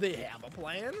holiday? Do they have a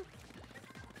plan?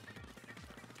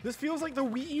 This feels like the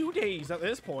Wii U days at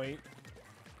this point.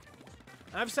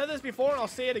 I've said this before and I'll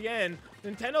say it again.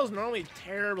 Nintendo's normally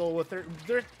terrible with their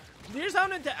here's how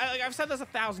Nintendo, like, I've said this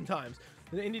 1,000 times.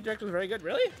 The Indie Direct was very good.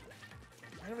 Really?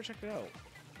 I never checked it out.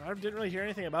 I didn't really hear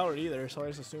anything about it either, so I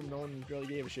just assumed no one really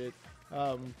gave a shit.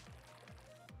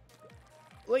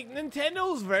 Like,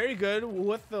 Nintendo's very good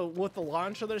with the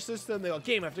launch of their system. They got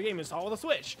game after game install on the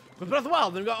Switch. With Breath of the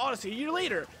Wild, then we got Odyssey a year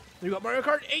later. Then we got Mario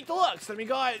Kart 8 Deluxe. Then we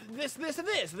got this, and this. And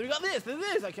then we got this, and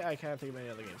this. I can't think of any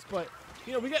other games, but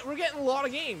you know, we're getting a lot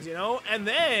of games, you know. And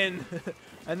then,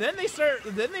 and then they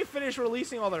finish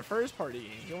releasing all their first party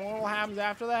games. You know what happens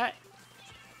after that?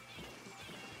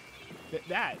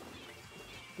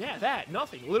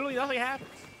 Nothing. Literally nothing happens.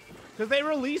 Because they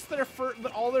released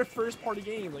all their first party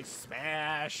games, like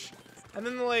Smash. And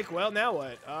then they're like, well, now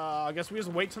what? I guess we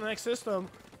just wait till the next system.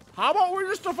 How about we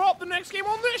just develop the next game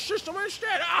on this system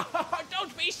instead?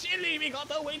 Don't be silly, we got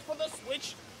to wait for the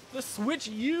Switch. The Switch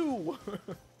U.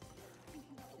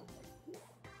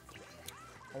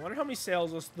 I wonder how many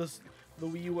sales the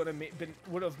Wii U would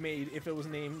have made if it was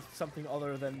named something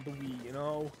other than the Wii, you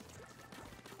know?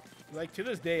 Like, to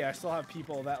this day, I still have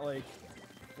people that, like,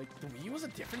 the Wii was a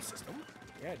different system?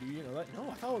 Yeah, do you know that? No,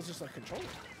 I thought it was just a controller.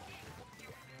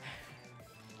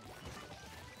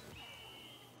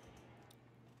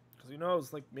 Because, you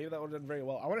knows? Like, maybe that would have done very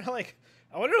well. I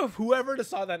wonder if whoever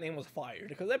decided that name was fired,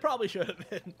 because they probably should have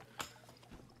been.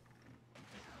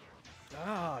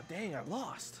 Ah, dang, I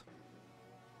lost.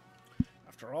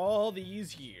 After all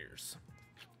these years.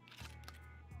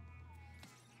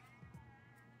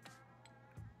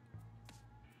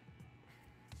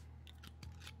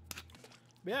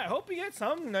 But yeah, I hope we get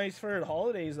something nice for the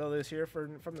holidays, though, this year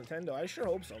from Nintendo. I sure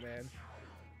hope so, man.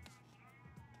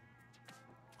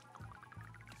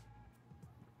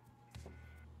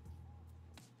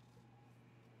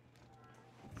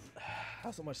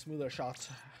 How so much smoother shots.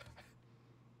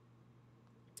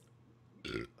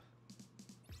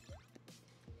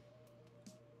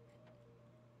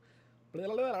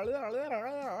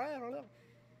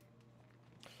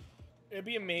 It'd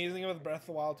be amazing with Breath of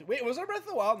the Wild 2. Wait, was there Breath of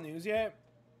the Wild news yet?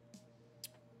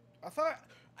 I thought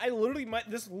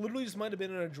this literally just might have been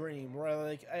in a dream where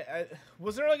I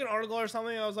was there like an article or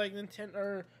something? I was like, Nintendo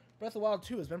or Breath of the Wild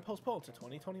 2 has been postponed to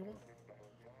 2021.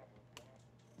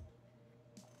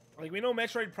 Like, we know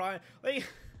Metroid Prime, like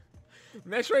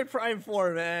Metroid Prime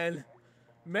 4, man.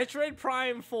 Metroid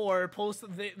Prime 4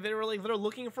 they were like, they're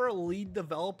looking for a lead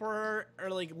developer or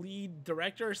like lead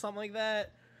director or something like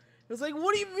that. It was like,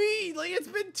 what do you mean? Like, it's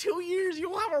been 2 years. You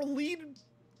don't have a lead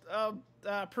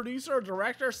producer or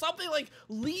director or something, like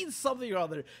lead something or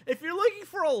other. If you're looking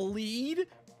for a lead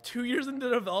 2 years into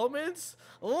developments,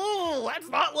 oh, that's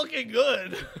not looking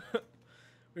good.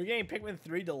 We're getting Pikmin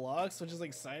 3 Deluxe, which is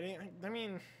exciting. I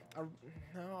mean,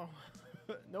 no.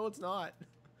 No, it's not.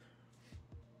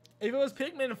 If it was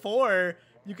Pikmin 4,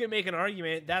 you can make an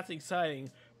argument. That's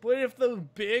exciting. But if the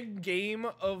big game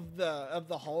of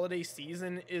the holiday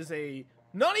season is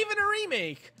not even a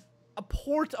remake, a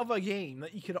port of a game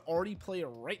that you could already play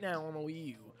right now on the Wii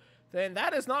U, then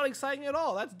that is not exciting at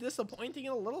all. That's disappointing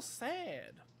and a little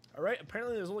sad. All right.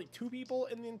 Apparently, there's only 2 people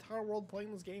in the entire world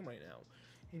playing this game right now.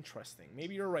 Interesting.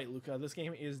 Maybe you're right, Luca. This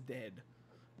game is dead.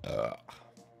 I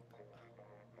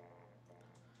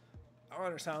don't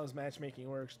understand how this matchmaking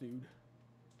works, dude.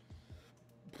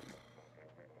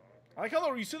 I like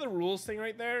how you see the rules thing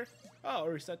right there. Oh,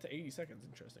 reset to 80 seconds.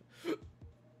 Interesting.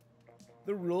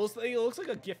 The rules thing, it looks like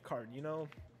a gift card, you know?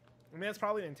 I mean, that's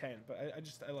probably an intent, but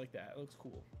I like that. It looks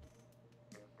cool.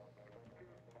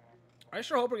 I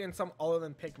sure hope we're getting some other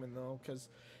than Pikmin, though, because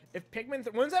if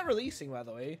Pikmin... When's that releasing, by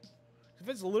the way? If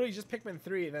it's literally just Pikmin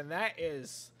 3, then that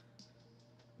is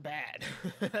bad.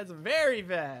 That's very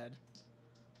bad.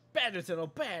 Bad,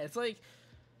 Nintendo, bad. It's like...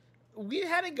 We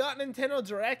hadn't gotten Nintendo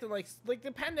Direct in like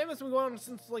the pandemic's been going on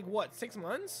since like what, 6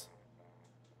 months?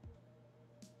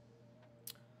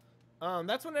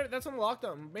 That's when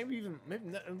lockdown, maybe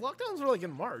lockdowns were like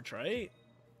in March, right?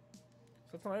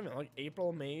 So that's not even like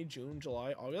April, May, June,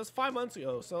 July, August, 5 months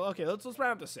ago. So okay, let's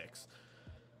round up to 6.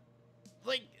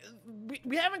 Like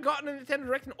we haven't gotten a Nintendo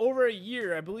Direct in over a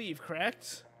year, I believe,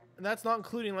 correct? And that's not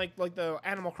including like the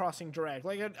Animal Crossing Direct,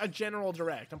 like a general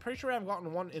Direct. I'm pretty sure I haven't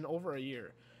gotten one in over a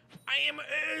year. I am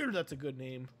Air. That's a good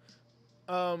name.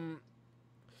 So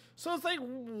it's like,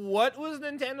 what was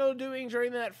Nintendo doing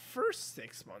during that first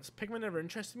 6 months? Pikmin never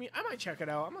interested me. I might check it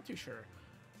out. I'm not too sure.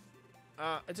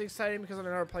 It's exciting because I've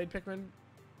never played Pikmin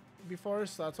before,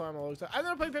 so that's why I'm a little excited. I've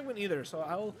never played Pikmin either,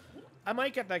 so I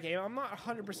might get that game. I'm not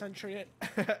 100% sure yet.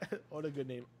 What a good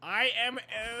name. I am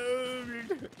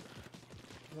old.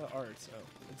 The art. Oh,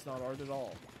 it's not art at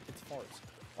all. It's farts.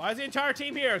 Why is the entire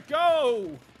team here?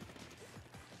 Go!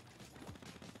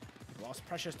 Lost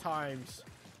precious times.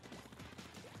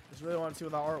 Just really want to see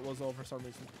what that art was though for some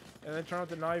reason. And then turned out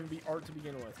to not even be art to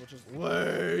begin with, which is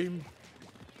lame.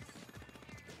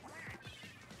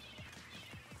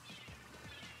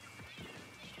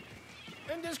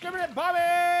 Indiscriminate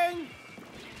bombing!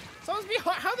 Someone's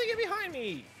behind. How'd they get behind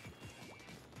me?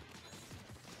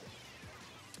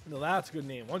 No, that's a good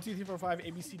name. 1, 2, 3, 4, 5, A,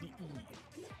 B, C, D,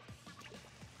 E.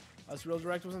 Last real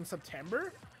direct was in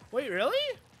September? Wait, really?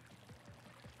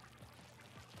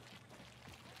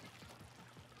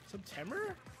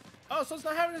 September? Oh, so it's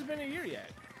not having been a year yet.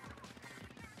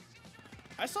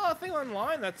 I saw a thing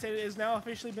online that said it has now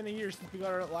officially been a year since we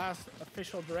got our last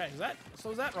official direct. Is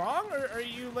that wrong, or are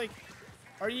you like,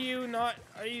 are you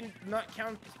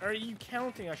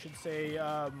counting, I should say,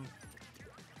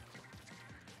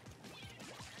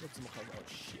 what's it called? Oh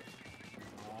shit.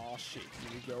 Oh shit,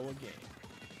 here we go again.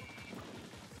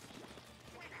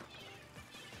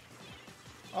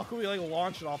 How can we like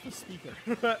launch it off the speaker?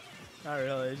 Not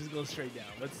really, it just goes straight down,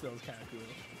 but still it's kind of cool.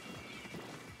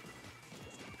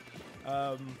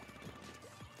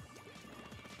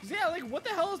 Yeah, like what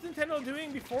the hell is Nintendo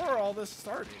doing before all this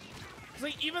started? It's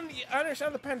like I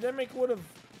understand the pandemic would have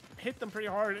hit them pretty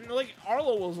hard. And like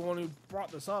Arlo was the one who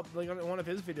brought this up, like on one of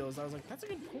his videos. I was like, that's a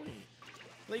good point.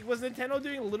 Like, was Nintendo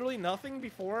doing literally nothing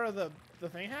before the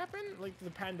thing happened? Like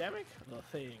the pandemic? The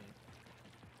thing.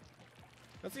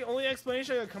 That's the only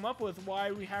explanation I could come up with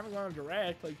why we haven't gone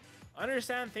direct. Like, I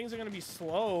understand things are gonna be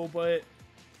slow, but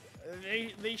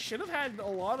they should have had a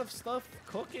lot of stuff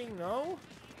cooking, no?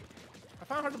 I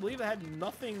find it hard to believe they had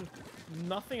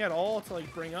nothing at all to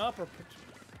like bring up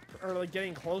or like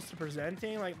getting close to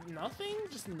presenting. Like nothing,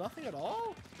 just nothing at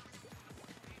all.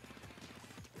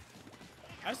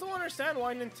 I still don't understand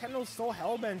why Nintendo's so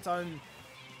hellbent on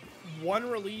one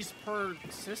release per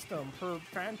system, per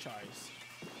franchise.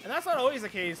 And that's not always the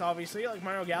case, obviously. Like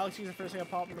Mario Galaxy is the first thing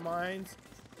that popped into mind.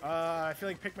 I feel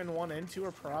like Pikmin 1 and 2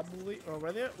 are probably, or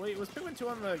were they? Wait, was Pikmin 2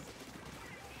 on the?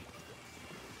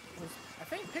 I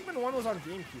think Pikmin 1 was on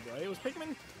GameCube, right? It was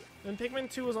Pikmin, then Pikmin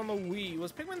 2 was on the Wii.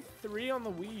 Was Pikmin 3 on the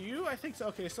Wii U? I think so.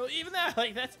 Okay, so even that,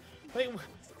 like, that's like,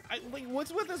 like,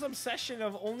 what's with this obsession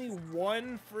of only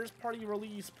one first-party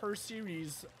release per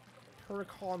series per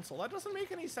console? That doesn't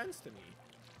make any sense to me.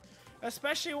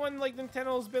 Especially when like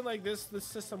Nintendo's been like this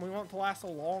system we want to last a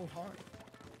long time.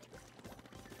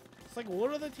 It's like,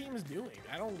 what are the teams doing?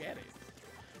 I don't get it.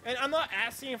 And I'm not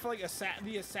asking for like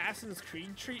the Assassin's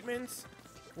Creed treatments,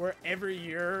 where every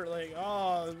year like,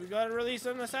 oh, we gotta release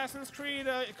an Assassin's Creed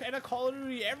and a Call of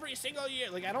Duty every single year.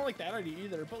 Like, I don't like that idea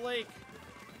either. But like,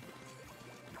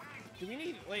 do we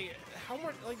need like how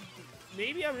much? Like,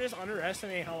 maybe I'm just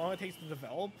underestimating how long it takes to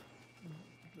develop,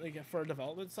 like for a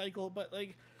development cycle. But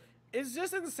like, it's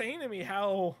just insane to me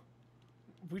how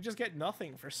we just get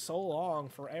nothing for so long,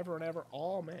 forever and ever.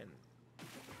 Oh man,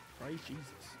 Christ Jesus!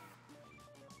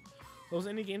 Those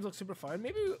indie games look super fun.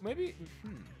 Maybe.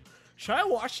 Should I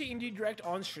watch the indie direct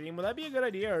on stream? Would that be a good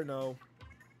idea or no?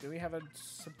 Do we have a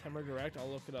September direct? I'll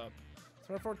look it up.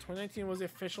 September 4th, 2019 was the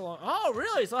official. Oh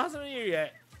really? So it hasn't been a year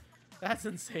yet. That's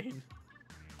insane.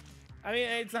 I mean,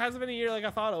 it hasn't been a year like I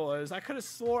thought it was. I could have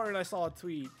sworn I saw a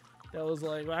tweet that was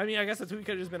like, I mean, I guess the tweet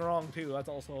could have just been wrong too. That's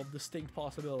also a distinct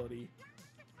possibility.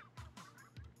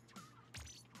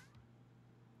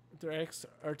 Directs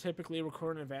are typically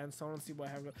recorded in advance, so I don't see why I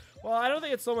haven't. Well, I don't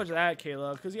think it's so much that,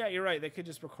 Kayla, because yeah, you're right. They could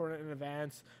just record it in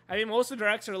advance. I mean, most of the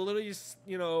directs are literally just,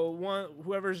 you know,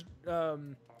 whoever's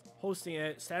hosting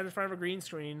it stands in front of a green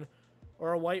screen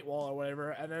or a white wall or whatever,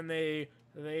 and then they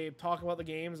talk about the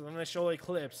games and then they show like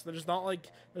clips. There's not like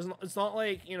it's not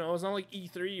like, you know, it's not like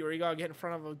E3 where you gotta get in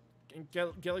front of and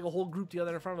get like a whole group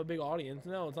together in front of a big audience.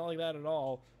 No, it's not like that at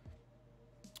all.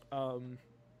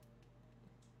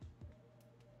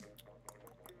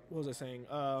 What was I saying?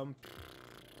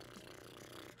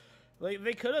 Like,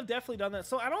 they could have definitely done that.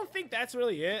 So I don't think that's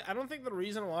really it. I don't think the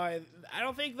reason why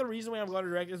we haven't gone to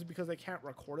direct is because they can't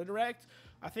record a direct.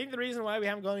 I think the reason why we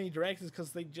haven't gone any direct is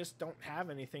because they just don't have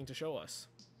anything to show us.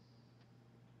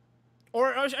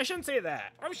 Or I shouldn't say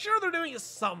that. I'm sure they're doing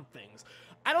some things.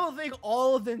 I don't think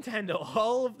all of Nintendo,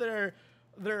 all of their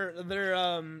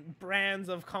brands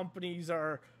of companies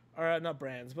are not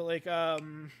brands, but like I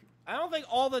don't think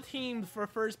all the teams for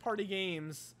first-party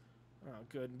games. Oh,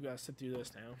 good. We gotta sit through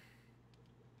this now.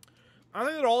 I don't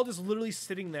think they're all just literally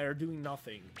sitting there doing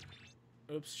nothing.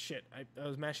 Oops, shit. I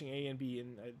was mashing A and B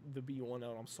and the B won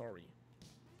out. I'm sorry.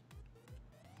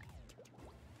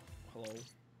 Hello.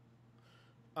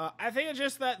 I think it's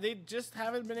just that they just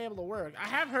haven't been able to work. I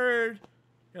have heard,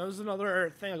 you know, this is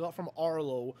another thing I got from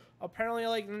Arlo. Apparently,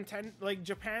 like Nintendo, like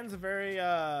Japan's very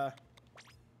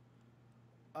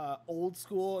old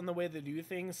school in the way they do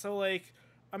things. So like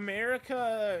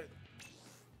America,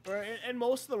 and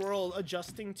most of the world,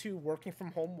 adjusting to working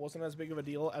from home wasn't as big of a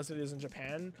deal as it is in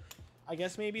Japan. I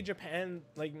guess maybe Japan,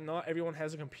 like not everyone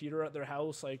has a computer at their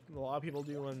house like a lot of people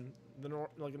do in the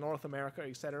North America,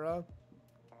 etc.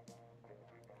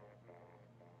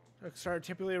 Start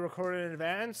typically recorded in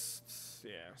advance.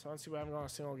 Yeah, so I don't see why I haven't gone a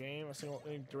single game, a single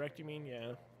direct. You mean?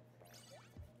 Yeah.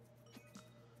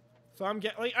 So I'm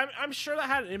sure that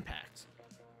had an impact.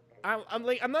 I'm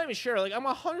not even sure. Like, I'm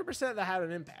 100% that had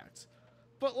an impact.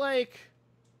 But like,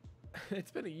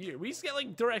 it's been a year. We used to get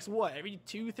like directs what, every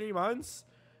 2-3 months,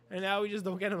 and now we just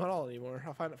don't get them at all anymore.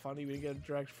 I find it funny we get a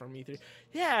direct from E3.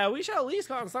 Yeah, we should at least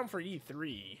gotten something for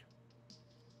E3.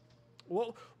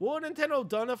 What would Nintendo have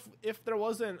done if there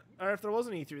wasn't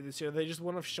E3 this year? They just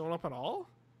wouldn't have shown up at all.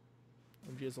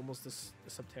 MG is almost this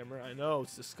September. I know,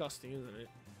 it's disgusting, isn't it?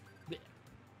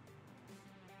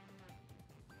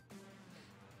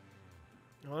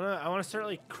 I want to start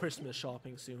like Christmas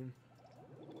shopping soon,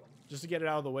 just to get it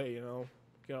out of the way, you know,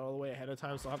 get it all the way ahead of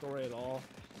time, so I don't have to worry at all.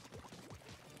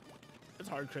 It's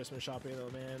hard Christmas shopping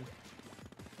though, man.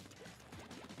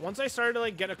 once I started to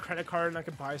like get a credit card and I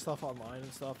could buy stuff online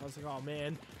and stuff, I was like, oh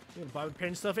man, I'm gonna buy my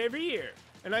parents stuff every year.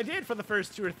 And I did for the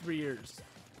first 2 or 3 years.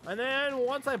 And then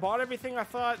once I bought everything I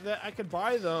thought that I could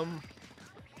buy them,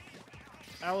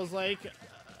 I was like,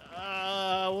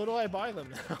 what do I buy them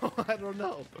now? I don't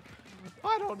know.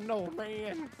 I don't know,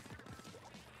 man.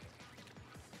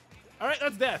 Alright,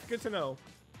 that's death. Good to know.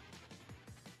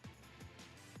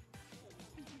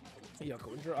 Yuck,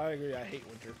 winter. I agree. I hate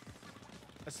winter.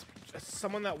 As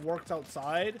someone that worked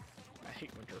outside, I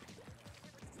hate winter.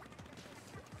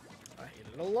 I hate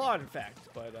it a lot, in fact.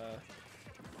 But, yeah.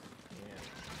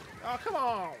 Oh, come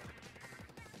on!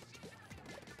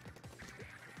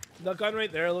 The gun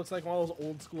right there looks like one of those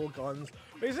old school guns.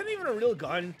 But isn't even a real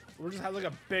gun. We just have like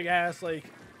a big ass, like,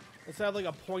 let's have like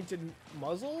a pointed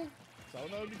muzzle. Is that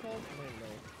what that would be called? I don't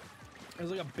know. It's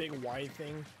like a big wide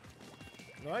thing.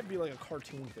 It might be like a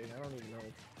cartoon thing. I don't even know.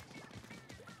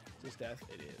 Is this death?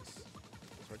 It is.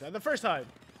 So I died the first time.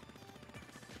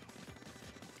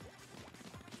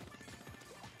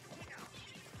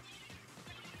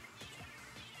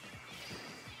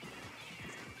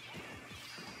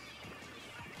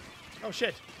 Oh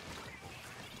shit.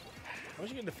 How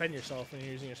much you can defend yourself when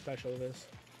you're using your special with this?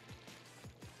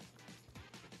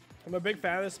 I'm a big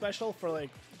fan of this special for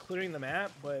like clearing the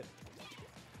map, but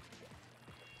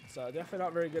it's definitely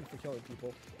not very good for killing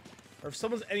people. Or if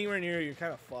someone's anywhere near you, you're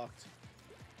kind of fucked.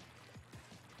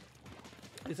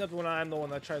 Except when I'm the one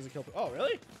that tries to kill people. Oh,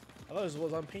 really? I thought this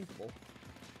was unpaintable.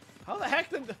 How the heck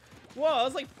did... Whoa,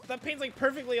 it's like... That paint's like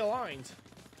perfectly aligned.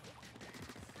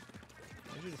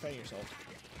 How did you defend yourself?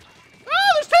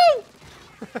 Oh, there's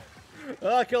two!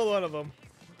 Oh, I killed one of them.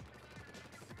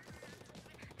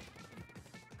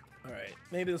 Alright,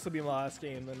 maybe this will be my last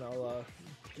game, then I'll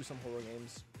do some horror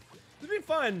games. It's been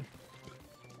fun.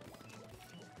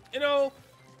 You know,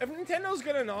 if Nintendo's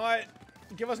gonna not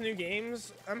give us new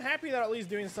games, I'm happy that at least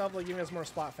doing stuff like giving us more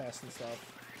Splatfest and stuff.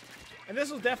 And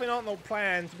this was definitely not in the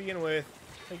plan to begin with.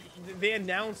 Like, they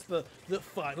announced the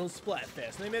final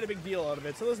Splatfest, and they made a big deal out of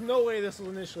it, so there's no way this was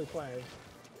initially planned.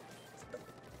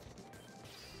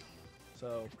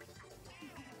 So...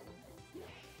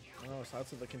 Oh, so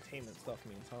that's what the containment stuff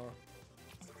means, huh?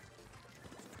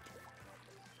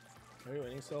 Are you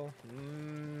winning still?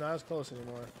 Not as close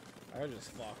anymore. I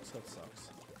just fucked, so that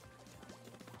sucks.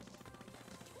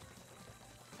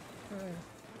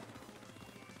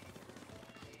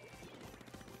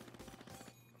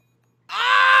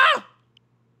 Ah!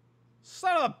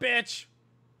 Son of a bitch!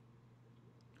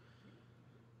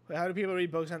 Wait, how do people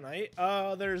read books at night?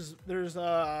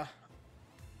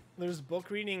 There's book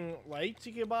reading lights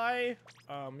you can buy.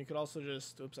 You could also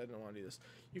just, oops, I didn't want to do this.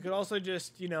 You could also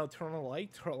just, you know, turn a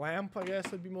light or a lamp, I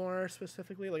guess would be more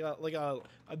specifically, like a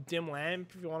dim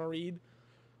lamp if you want to read.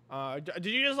 Did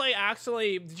you just like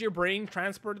actually, did your brain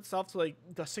transport itself to like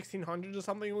the 1600s or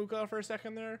something, Luca, for a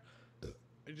second there?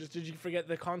 Did you forget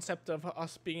the concept of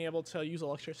us being able to use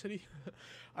electricity?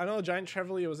 I know a giant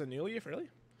Trevelyan was a new leaf, really?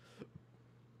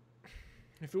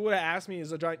 If you would have asked me,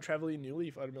 is a giant Trevelyan new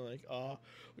leaf, I'd have been like,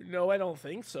 no, I don't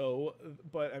think so.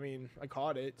 But, I mean, I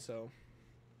caught it, so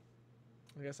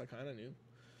I guess I kind of knew.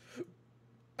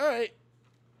 Alright.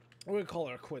 We're going to call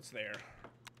our quits there.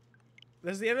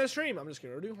 This is the end of the stream. I'm just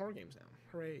going to do horror games now.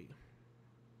 Hooray.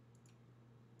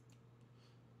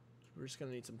 We're just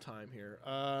going to need some time here.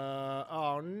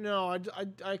 Oh, no.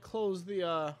 I closed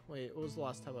the, wait, what was the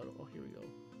last time? Oh, here we go.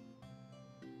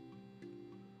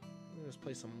 Just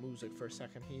play some music for a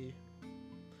second here.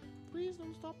 Please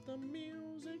don't stop the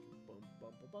music. Bum,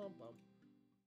 bum, bum, bum, bum.